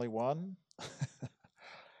they're only one.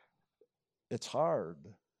 It's hard.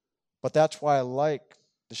 But that's why I like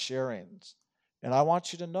the sharings. And I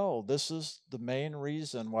want you to know this is the main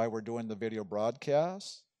reason why we're doing the video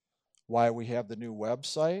broadcast, why we have the new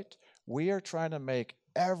website. We are trying to make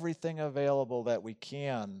everything available that we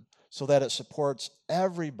can so that it supports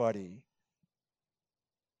everybody.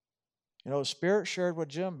 You know, Spirit shared with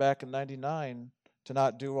Jim back in 99 to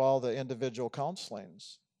not do all the individual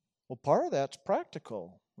counselings. Well, part of that's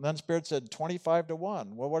practical. And then Spirit said 25 to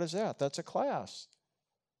 1. Well, what is that? That's a class.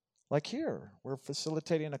 Like here, we're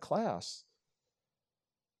facilitating a class.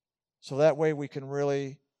 So that way we can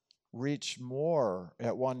really reach more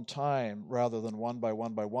at one time rather than one by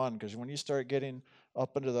one by one. Because when you start getting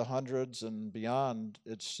up into the hundreds and beyond,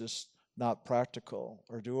 it's just not practical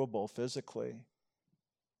or doable physically.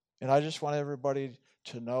 And I just want everybody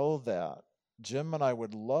to know that. Jim and I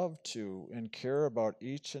would love to and care about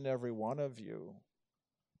each and every one of you.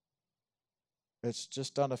 It's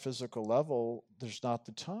just on a physical level, there's not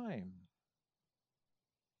the time.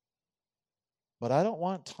 But I don't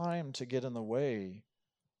want time to get in the way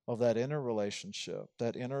of that inner relationship,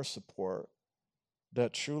 that inner support,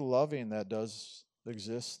 that true loving that does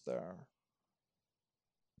exist there.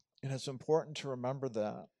 And it's important to remember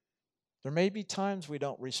that. There may be times we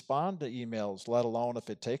don't respond to emails, let alone if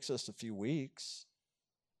it takes us a few weeks.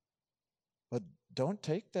 But don't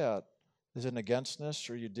take that as an againstness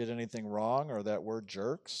or you did anything wrong or that we're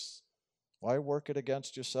jerks. Why work it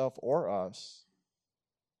against yourself or us?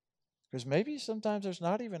 Because maybe sometimes there's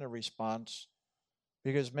not even a response.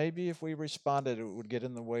 Because maybe if we responded, it would get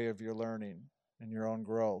in the way of your learning and your own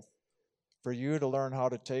growth. For you to learn how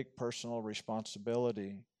to take personal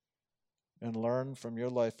responsibility and learn from your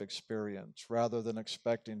life experience rather than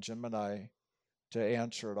expecting Jim and I to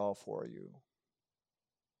answer it all for you.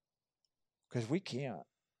 Because we can't.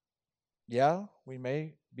 Yeah, we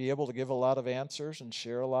may be able to give a lot of answers and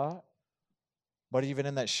share a lot, but even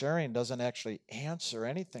in that sharing doesn't actually answer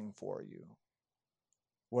anything for you.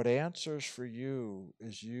 What answers for you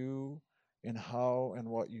is you and how and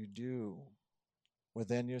what you do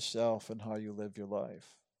within yourself and how you live your life.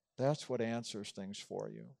 That's what answers things for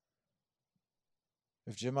you.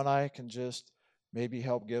 If Jim and I can just maybe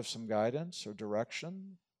help give some guidance or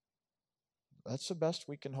direction, that's the best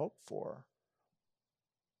we can hope for.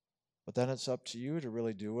 But then it's up to you to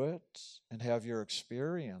really do it and have your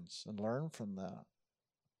experience and learn from that.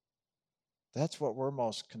 That's what we're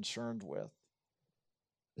most concerned with,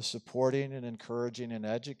 is supporting and encouraging and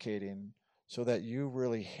educating so that you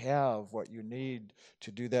really have what you need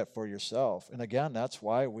to do that for yourself. And again, that's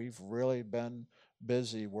why we've really been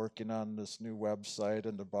busy working on this new website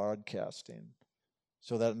and the broadcasting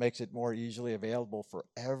so that it makes it more easily available for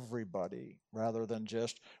everybody rather than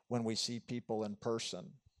just when we see people in person.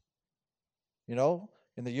 You know,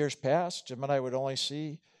 in the years past, Jim and I would only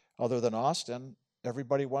see, other than Austin,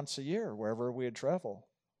 everybody once a year, wherever we would travel.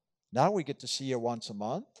 Now we get to see you once a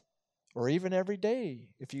month or even every day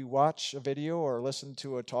if you watch a video or listen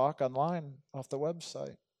to a talk online off the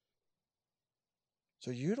website.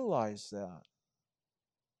 So utilize that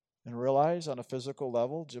and realize on a physical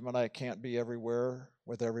level, Jim and I can't be everywhere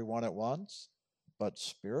with everyone at once, but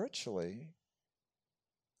spiritually,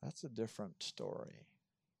 that's a different story.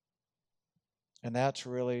 And that's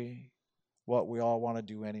really what we all want to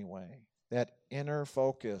do anyway. That inner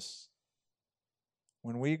focus.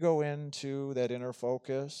 When we go into that inner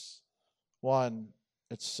focus, one,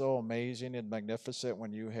 it's so amazing and magnificent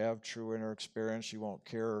when you have true inner experience, you won't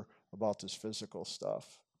care about this physical stuff.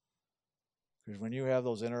 Because when you have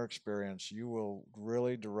those inner experiences, you will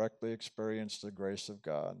really directly experience the grace of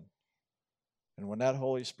God. And when that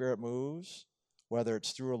Holy Spirit moves, whether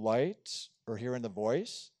it's through a light or hearing the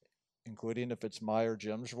voice, including if it's my or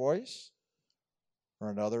Jim's voice, or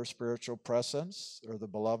another spiritual presence, or the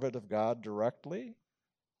beloved of God directly,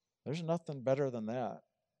 there's nothing better than that.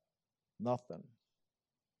 Nothing.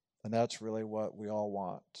 And that's really what we all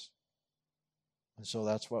want. And so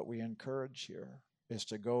that's what we encourage here, is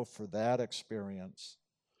to go for that experience.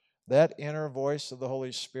 That inner voice of the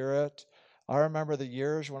Holy Spirit. I remember the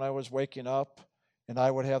years when I was waking up and I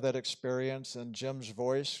would have that experience and Jim's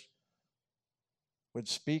voice would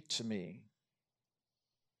speak to me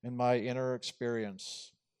in my inner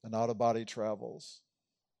experience and out-of-body travels.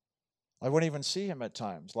 I wouldn't even see him at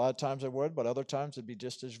times. A lot of times I would, but other times it'd be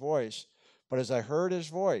just his voice. But as I heard his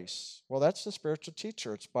voice, well, that's the spiritual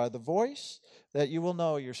teacher. It's by the voice that you will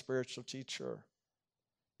know your spiritual teacher.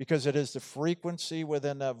 because it is the frequency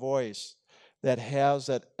within that voice that has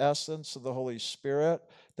that essence of the Holy Spirit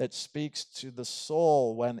that speaks to the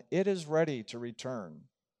soul when it is ready to return.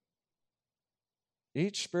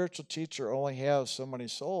 Each spiritual teacher only has so many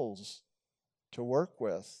souls to work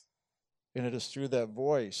with, and it is through that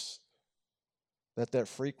voice that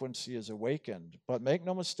frequency is awakened. But make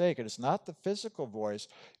no mistake, it is not the physical voice,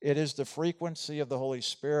 it is the frequency of the Holy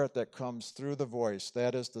Spirit that comes through the voice.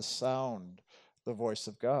 That is the sound, the voice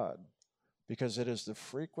of God, because it is the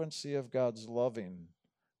frequency of God's loving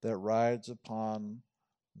that rides upon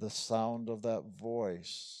the sound of that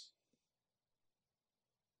voice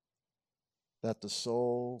that the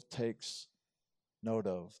soul takes note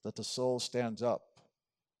of, that the soul stands up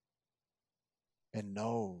and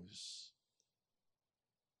knows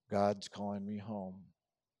God's calling me home.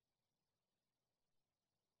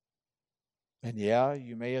 And yeah,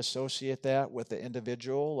 you may associate that with the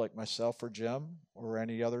individual like myself or Jim or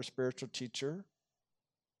any other spiritual teacher,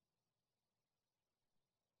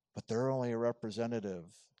 but they're only a representative,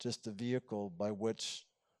 just a vehicle by which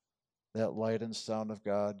that light and sound of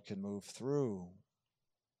God can move through.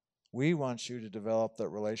 We want you to develop that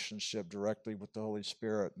relationship directly with the Holy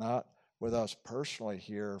Spirit, not with us personally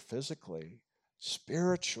here physically,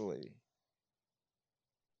 spiritually.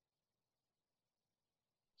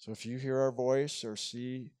 So if you hear our voice or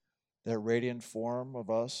see that radiant form of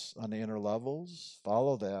us on the inner levels,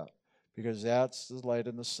 follow that, because that's the light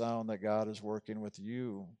and the sound that God is working with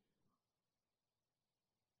you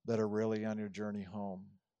that are really on your journey home.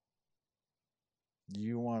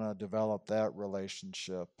 You want to develop that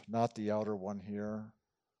relationship, not the outer one here.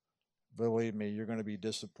 Believe me, you're going to be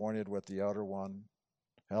disappointed with the outer one.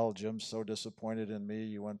 Hell, Jim's so disappointed in me,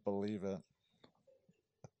 you wouldn't believe it.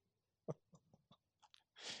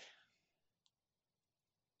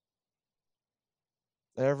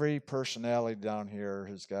 Every personality down here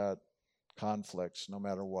has got conflicts no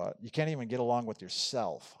matter what. You can't even get along with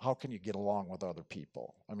yourself. How can you get along with other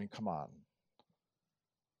people? I mean, come on.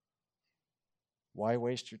 Why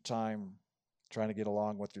waste your time trying to get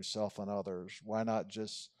along with yourself and others? Why not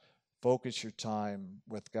just focus your time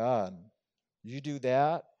with God? You do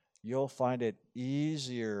that, you'll find it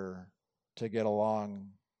easier to get along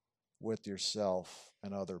with yourself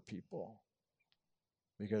and other people.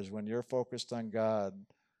 Because when you're focused on God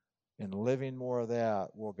and living more of that,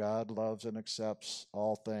 well, God loves and accepts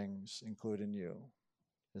all things, including you,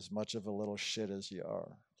 as much of a little shit as you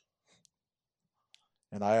are.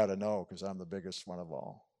 And I ought to know because I'm the biggest one of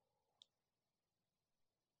all.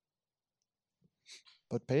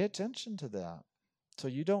 But pay attention to that so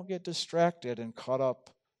you don't get distracted and caught up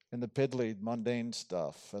in the piddly, mundane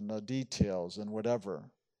stuff and the details and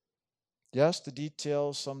whatever. Yes, the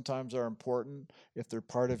details sometimes are important if they're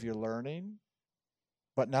part of your learning,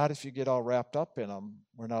 but not if you get all wrapped up in them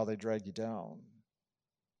where now they drag you down.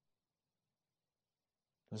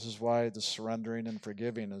 This is why the surrendering and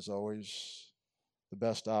forgiving is always the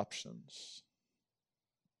best options.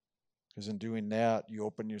 Because in doing that, you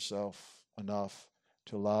open yourself enough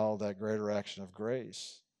to allow that greater action of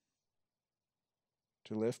grace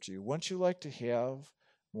to lift you. Wouldn't you like to have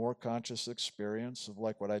more conscious experience of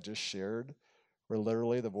like what I just shared, where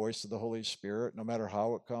literally the voice of the Holy Spirit, no matter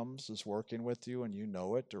how it comes, is working with you and you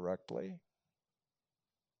know it directly?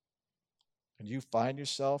 And you find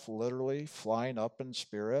yourself literally flying up in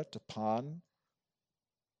spirit upon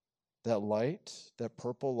that light. That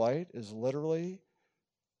purple light is literally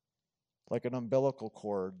like an umbilical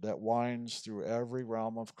cord that winds through every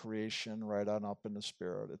realm of creation right on up in the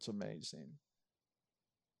spirit. It's amazing.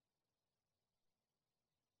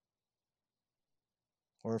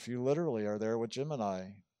 Or if you literally are there with Jim and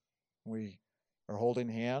I, we are holding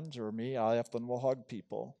hands, or me, I often will hug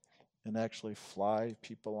people and actually fly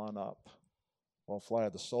people on up. Well, fly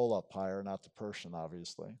the soul up higher, not the person,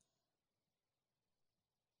 obviously.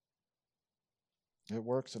 It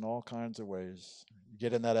works in all kinds of ways. You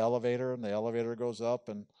get in that elevator and the elevator goes up,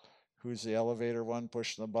 and who's the elevator one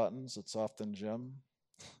pushing the buttons? It's often Jim.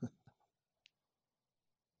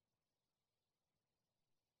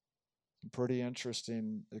 Pretty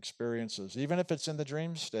interesting experiences, even if it's in the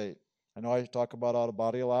dream state. I know I talk about out of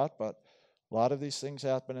body a lot, but a lot of these things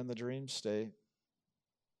happen in the dream state.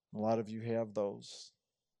 A lot of you have those.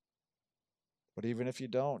 But even if you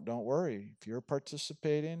don't worry. If you're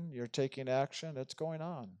participating, you're taking action, it's going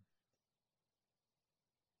on.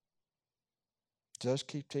 Just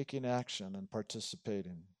keep taking action and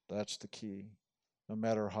participating. That's the key, no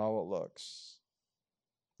matter how it looks.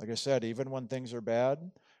 Like I said, even when things are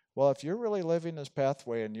bad, well, if you're really living this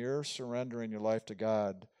pathway and you're surrendering your life to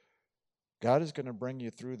God, God is going to bring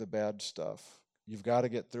you through the bad stuff. You've got to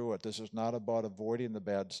get through it. This is not about avoiding the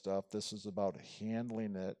bad stuff. This is about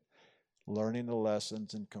handling it, learning the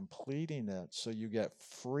lessons, and completing it so you get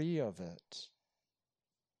free of it.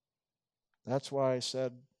 That's why I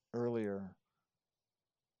said earlier,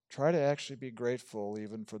 try to actually be grateful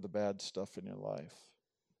even for the bad stuff in your life.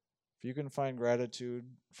 If you can find gratitude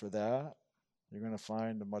for that, you're going to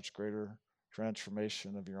find a much greater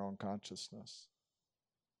transformation of your own consciousness.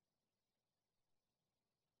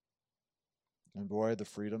 And boy, the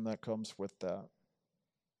freedom that comes with that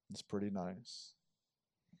is pretty nice.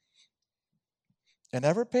 And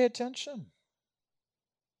never pay attention,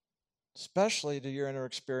 especially to your inner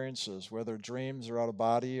experiences, whether dreams are out of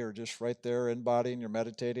body or just right there in body and you're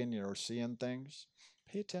meditating, you're seeing things.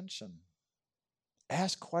 Pay attention.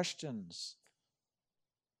 Ask questions.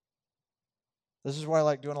 This is why I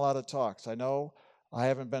like doing a lot of talks. I know I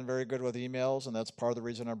haven't been very good with emails, and that's part of the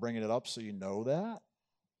reason I'm bringing it up, so you know that.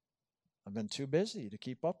 I've been too busy to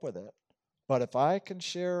keep up with it. But if I can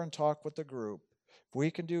share and talk with the group, if we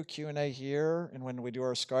can do Q&A here, and when we do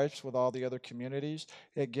our Skypes with all the other communities,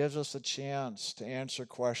 it gives us a chance to answer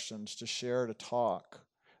questions, to share, to talk.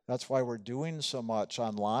 That's why we're doing so much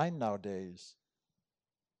online nowadays.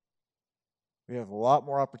 We have a lot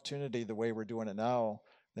more opportunity the way we're doing it now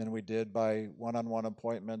than we did by one-on-one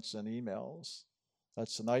appointments and emails.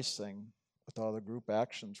 That's the nice thing with all the group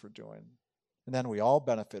actions we're doing. And then we all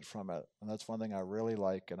benefit from it. And that's one thing I really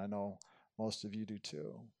like, and I know most of you do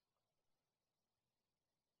too.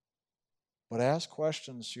 But ask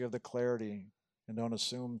questions so you have the clarity and don't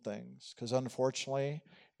assume things. Because unfortunately,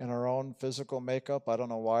 in our own physical makeup, I don't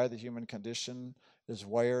know why the human condition is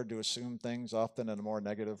wired to assume things often in a more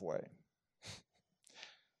negative way.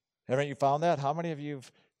 Haven't you found that? How many of you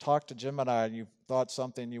have talked to Jim and I and you thought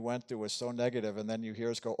something you went through was so negative, and then you hear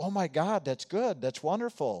us go, oh my God, that's good, that's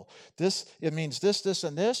wonderful. It means this,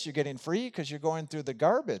 and this. You're getting free because you're going through the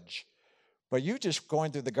garbage. But you just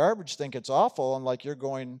going through the garbage think it's awful and like you're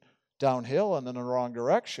going downhill and in the wrong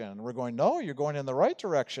direction. We're going, no, you're going in the right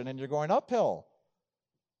direction and you're going uphill.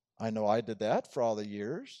 I know I did that for all the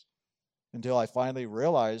years until I finally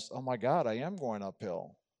realized, oh my God, I am going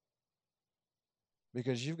uphill.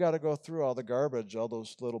 Because you've got to go through all the garbage, all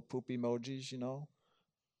those little poop emojis, you know.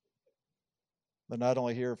 They're not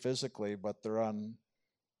only here physically, but they're on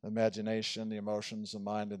the imagination, the emotions, the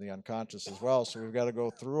mind, and the unconscious as well. So we've got to go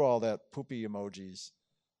through all that poopy emojis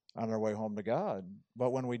on our way home to God.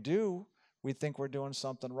 But when we do, we think we're doing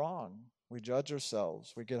something wrong. We judge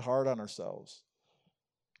ourselves. We get hard on ourselves.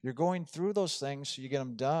 You're going through those things so you get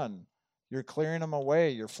them done. You're clearing them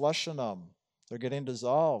away. You're flushing them. They're getting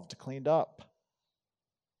dissolved, cleaned up.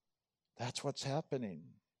 That's what's happening.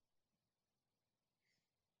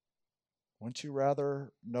 Wouldn't you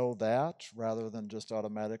rather know that rather than just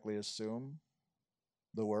automatically assume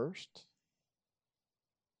the worst?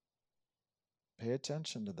 Pay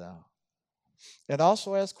attention to that. And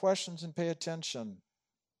also ask questions and pay attention.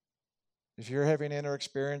 If you're having inner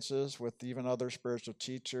experiences with even other spiritual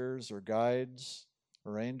teachers or guides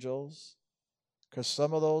or angels, because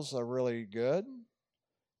some of those are really good,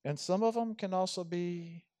 and some of them can also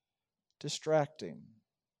be distracting.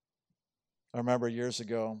 I remember years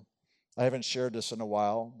ago, I haven't shared this in a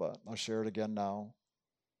while, but I'll share it again now.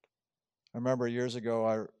 I remember years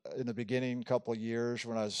ago, in the beginning couple of years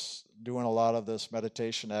when I was doing a lot of this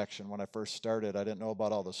meditation action when I first started, I didn't know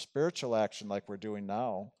about all the spiritual action like we're doing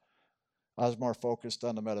now. I was more focused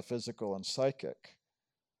on the metaphysical and psychic.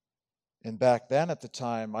 And back then at the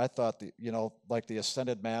time, I thought like the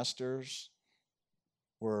ascended masters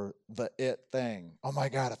were the it thing. Oh my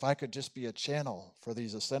God, if I could just be a channel for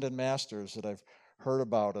these ascended masters that I've heard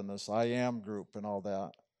about in this I Am group and all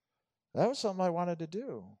that. That was something I wanted to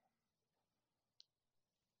do.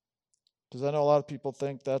 Because I know a lot of people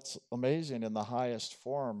think that's amazing in the highest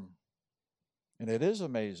form. And it is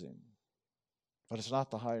amazing, but it's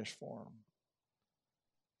not the highest form.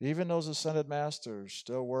 Even those ascended masters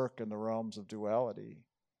still work in the realms of duality,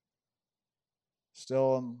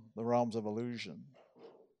 still in the realms of illusion.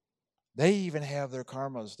 They even have their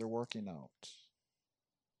karmas they're working out.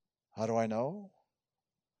 How do I know?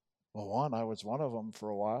 Well, one, I was one of them for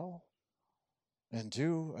a while. And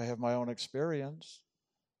two, I have my own experience.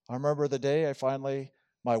 I remember the day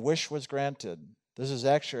my wish was granted. This is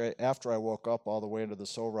actually after I woke up all the way into the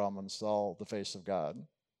soul realm and saw the face of God.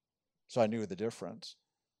 So I knew the difference.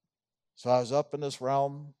 So I was up in this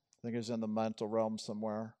realm, I think it was in the mental realm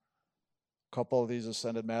somewhere. A couple of these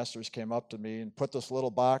ascended masters came up to me and put this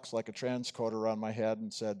little box like a transcoder on my head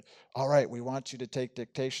and said, all right, we want you to take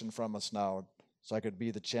dictation from us now, so I could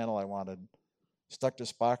be the channel I wanted. Stuck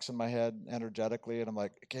this box in my head energetically, and I'm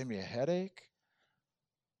like, it gave me a headache.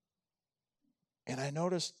 And I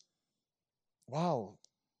noticed, wow,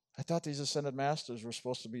 I thought these ascended masters were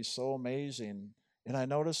supposed to be so amazing. And I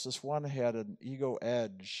noticed this one had an ego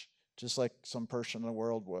edge, just like some person in the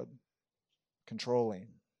world would, controlling.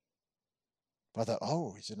 But I thought,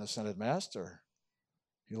 oh, he's an ascended master.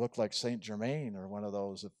 He looked like Saint Germain or one of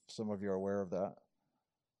those, if some of you are aware of that.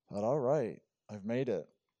 I thought, all right, I've made it.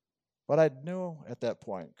 But I knew at that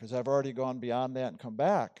point, because I've already gone beyond that and come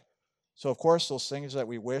back. So, of course, those things that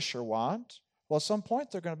we wish or want, well, at some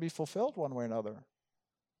point they're going to be fulfilled one way or another.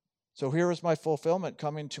 So here is my fulfillment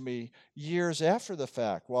coming to me years after the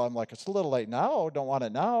fact. Well, I'm like, it's a little late now, don't want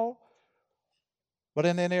it now. But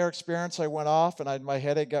in the inner experience, I went off and my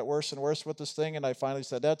headache got worse and worse with this thing. And I finally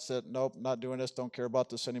said, that's it. Nope, not doing this. Don't care about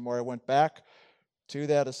this anymore. I went back to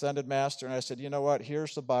that ascended master and I said, you know what?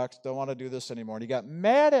 Here's the box. Don't want to do this anymore. And he got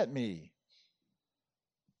mad at me.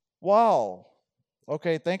 Wow.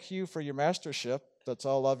 Okay, thank you for your mastership. That's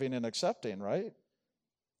all loving and accepting, right?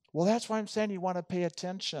 Well, that's why I'm saying you want to pay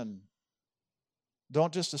attention.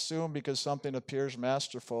 Don't just assume because something appears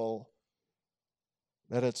masterful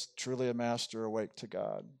that it's truly a master awake to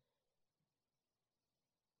God.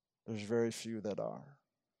 There's very few that are.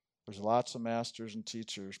 There's lots of masters and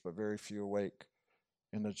teachers, but very few awake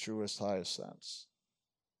in the truest, highest sense.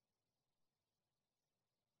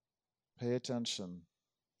 Pay attention.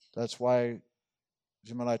 That's why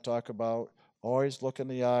Jim and I talk about always look in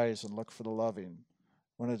the eyes and look for the loving.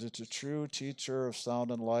 When it is a true teacher of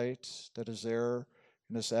sound and light that is there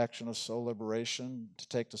in this action of soul liberation to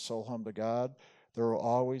take the soul home to God, there will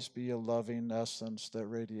always be a loving essence that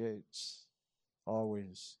radiates.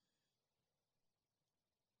 Always.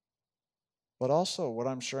 But also what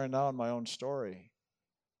I'm sharing now in my own story.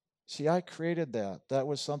 See, I created that. That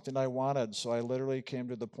was something I wanted. So I literally came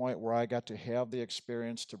to the point where I got to have the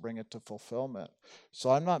experience to bring it to fulfillment.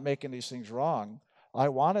 So I'm not making these things wrong. I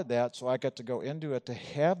wanted that, so I got to go into it to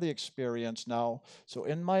have the experience now. So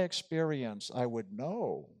in my experience, I would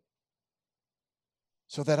know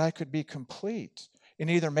so that I could be complete and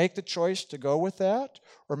either make the choice to go with that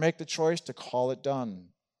or make the choice to call it done.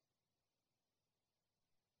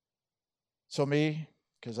 So me,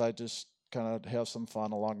 because I just kind of have some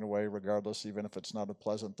fun along the way, regardless, even if it's not a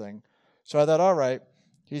pleasant thing. So I thought, all right,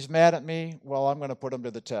 he's mad at me. Well, I'm going to put him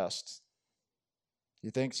to the test. He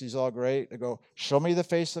thinks he's all great. I go, show me the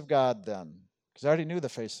face of God then. Because I already knew the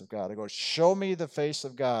face of God. I go, show me the face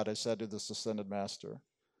of God, I said to this ascended master.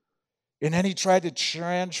 And then he tried to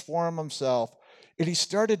transform himself. And he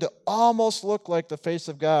started to almost look like the face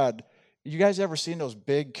of God. You guys ever seen those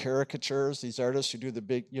big caricatures? These artists who do the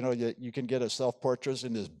big, you can get a self-portrait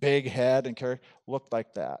in this big head and looked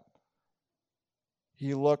like that.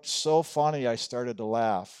 He looked so funny, I started to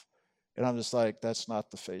laugh. And I'm just like, that's not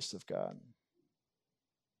the face of God.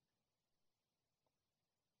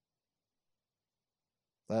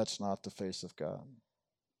 That's not the face of God.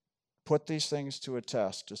 Put these things to a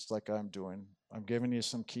test, just like I'm doing. I'm giving you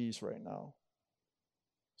some keys right now.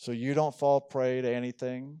 So you don't fall prey to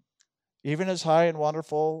anything. Even as high and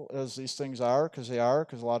wonderful as these things are, because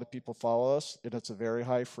a lot of people follow us, and it's a very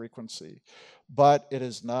high frequency. But it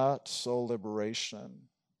is not soul liberation.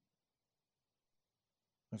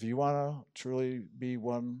 If you want to truly be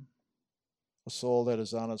a soul that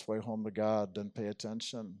is on its way home to God, then pay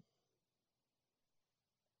attention.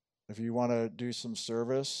 If you want to do some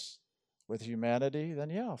service with humanity, then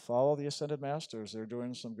yeah, follow the Ascended Masters. They're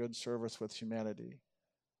doing some good service with humanity.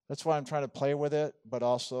 That's why I'm trying to play with it, but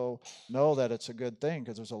also know that it's a good thing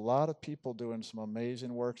because there's a lot of people doing some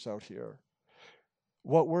amazing works out here.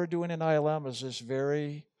 What we're doing in ILM is just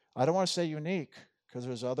very, I don't want to say unique, because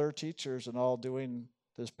there's other teachers and all doing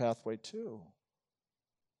this pathway too.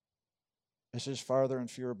 It's just farther and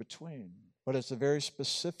fewer between. But it's a very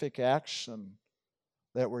specific action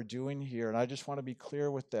that we're doing here, and I just want to be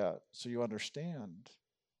clear with that so you understand.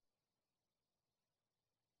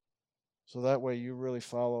 So that way you really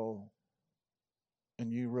follow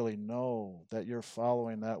and you really know that you're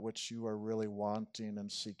following that which you are really wanting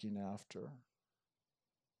and seeking after.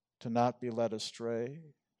 To not be led astray,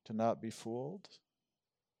 to not be fooled,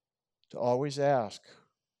 to always ask.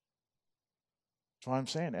 That's why I'm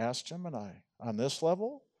saying, ask Gemini on this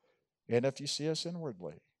level, and if you see us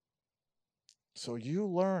inwardly. So you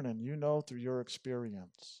learn and you know through your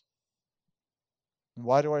experience. And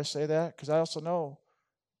why do I say that? Because I also know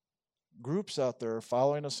groups out there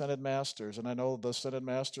following Ascended Masters, and I know the Ascended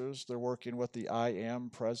Masters, they're working with the I Am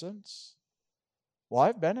Presence. Well,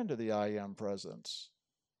 I've been into the I Am Presence,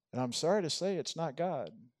 and I'm sorry to say it's not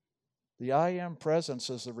God. The I Am Presence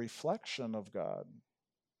is a reflection of God.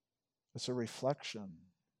 It's a reflection.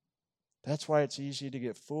 That's why it's easy to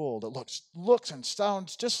get fooled. It looks and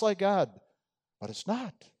sounds just like God. But it's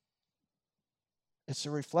not. It's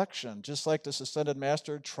a reflection. Just like this ascended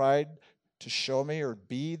master tried to show me or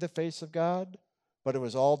be the face of God, but it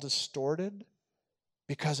was all distorted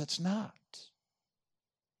because it's not.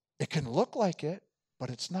 It can look like it, but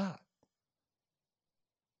it's not.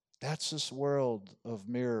 That's this world of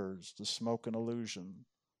mirrors, the smoke and illusion.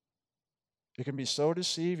 It can be so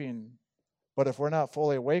deceiving, but if we're not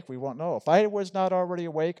fully awake, we won't know. If I was not already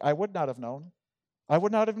awake, I would not have known. I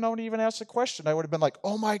would not have known to even ask the question. I would have been like,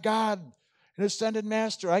 oh my God, an ascended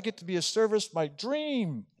master, I get to be of service, my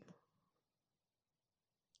dream.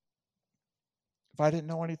 If I didn't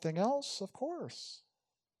know anything else, of course.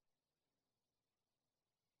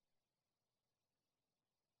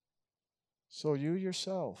 So you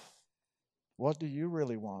yourself, what do you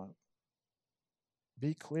really want?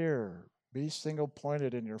 Be clear. Be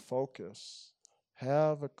single-pointed in your focus.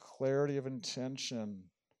 Have a clarity of intention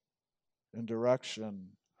and direction,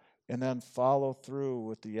 and then follow through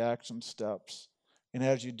with the action steps. And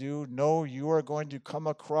as you do, know you are going to come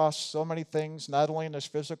across so many things, not only in this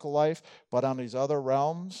physical life, but on these other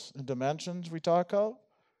realms and dimensions we talk about.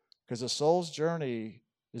 Because the soul's journey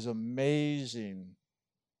is amazing.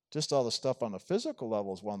 Just all the stuff on the physical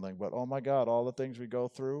level is one thing, but oh my God, all the things we go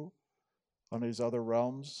through on these other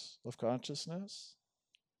realms of consciousness,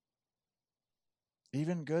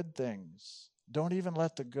 even good things. Don't even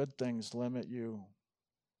let the good things limit you.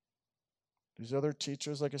 These other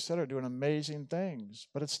teachers, like I said, are doing amazing things,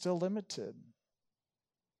 but it's still limited.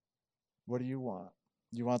 What do you want?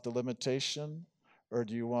 You want the limitation, or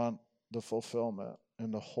do you want the fulfillment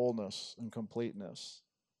and the wholeness and completeness?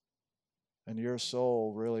 And your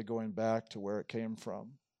soul really going back to where it came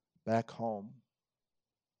from, back home.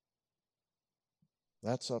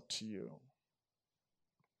 That's up to you.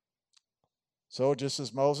 So just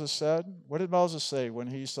as Moses said, what did Moses say when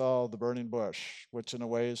he saw the burning bush, which in a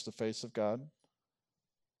way is the face of God?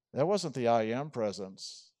 That wasn't the I am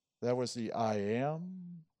presence. That was the I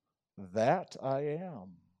am that I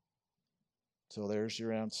am. So there's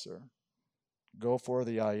your answer. Go for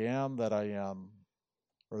the I am that I am,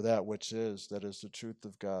 or that which is, that is the truth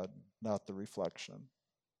of God, not the reflection.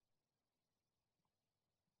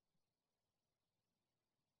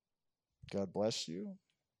 God bless you.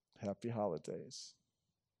 Happy holidays.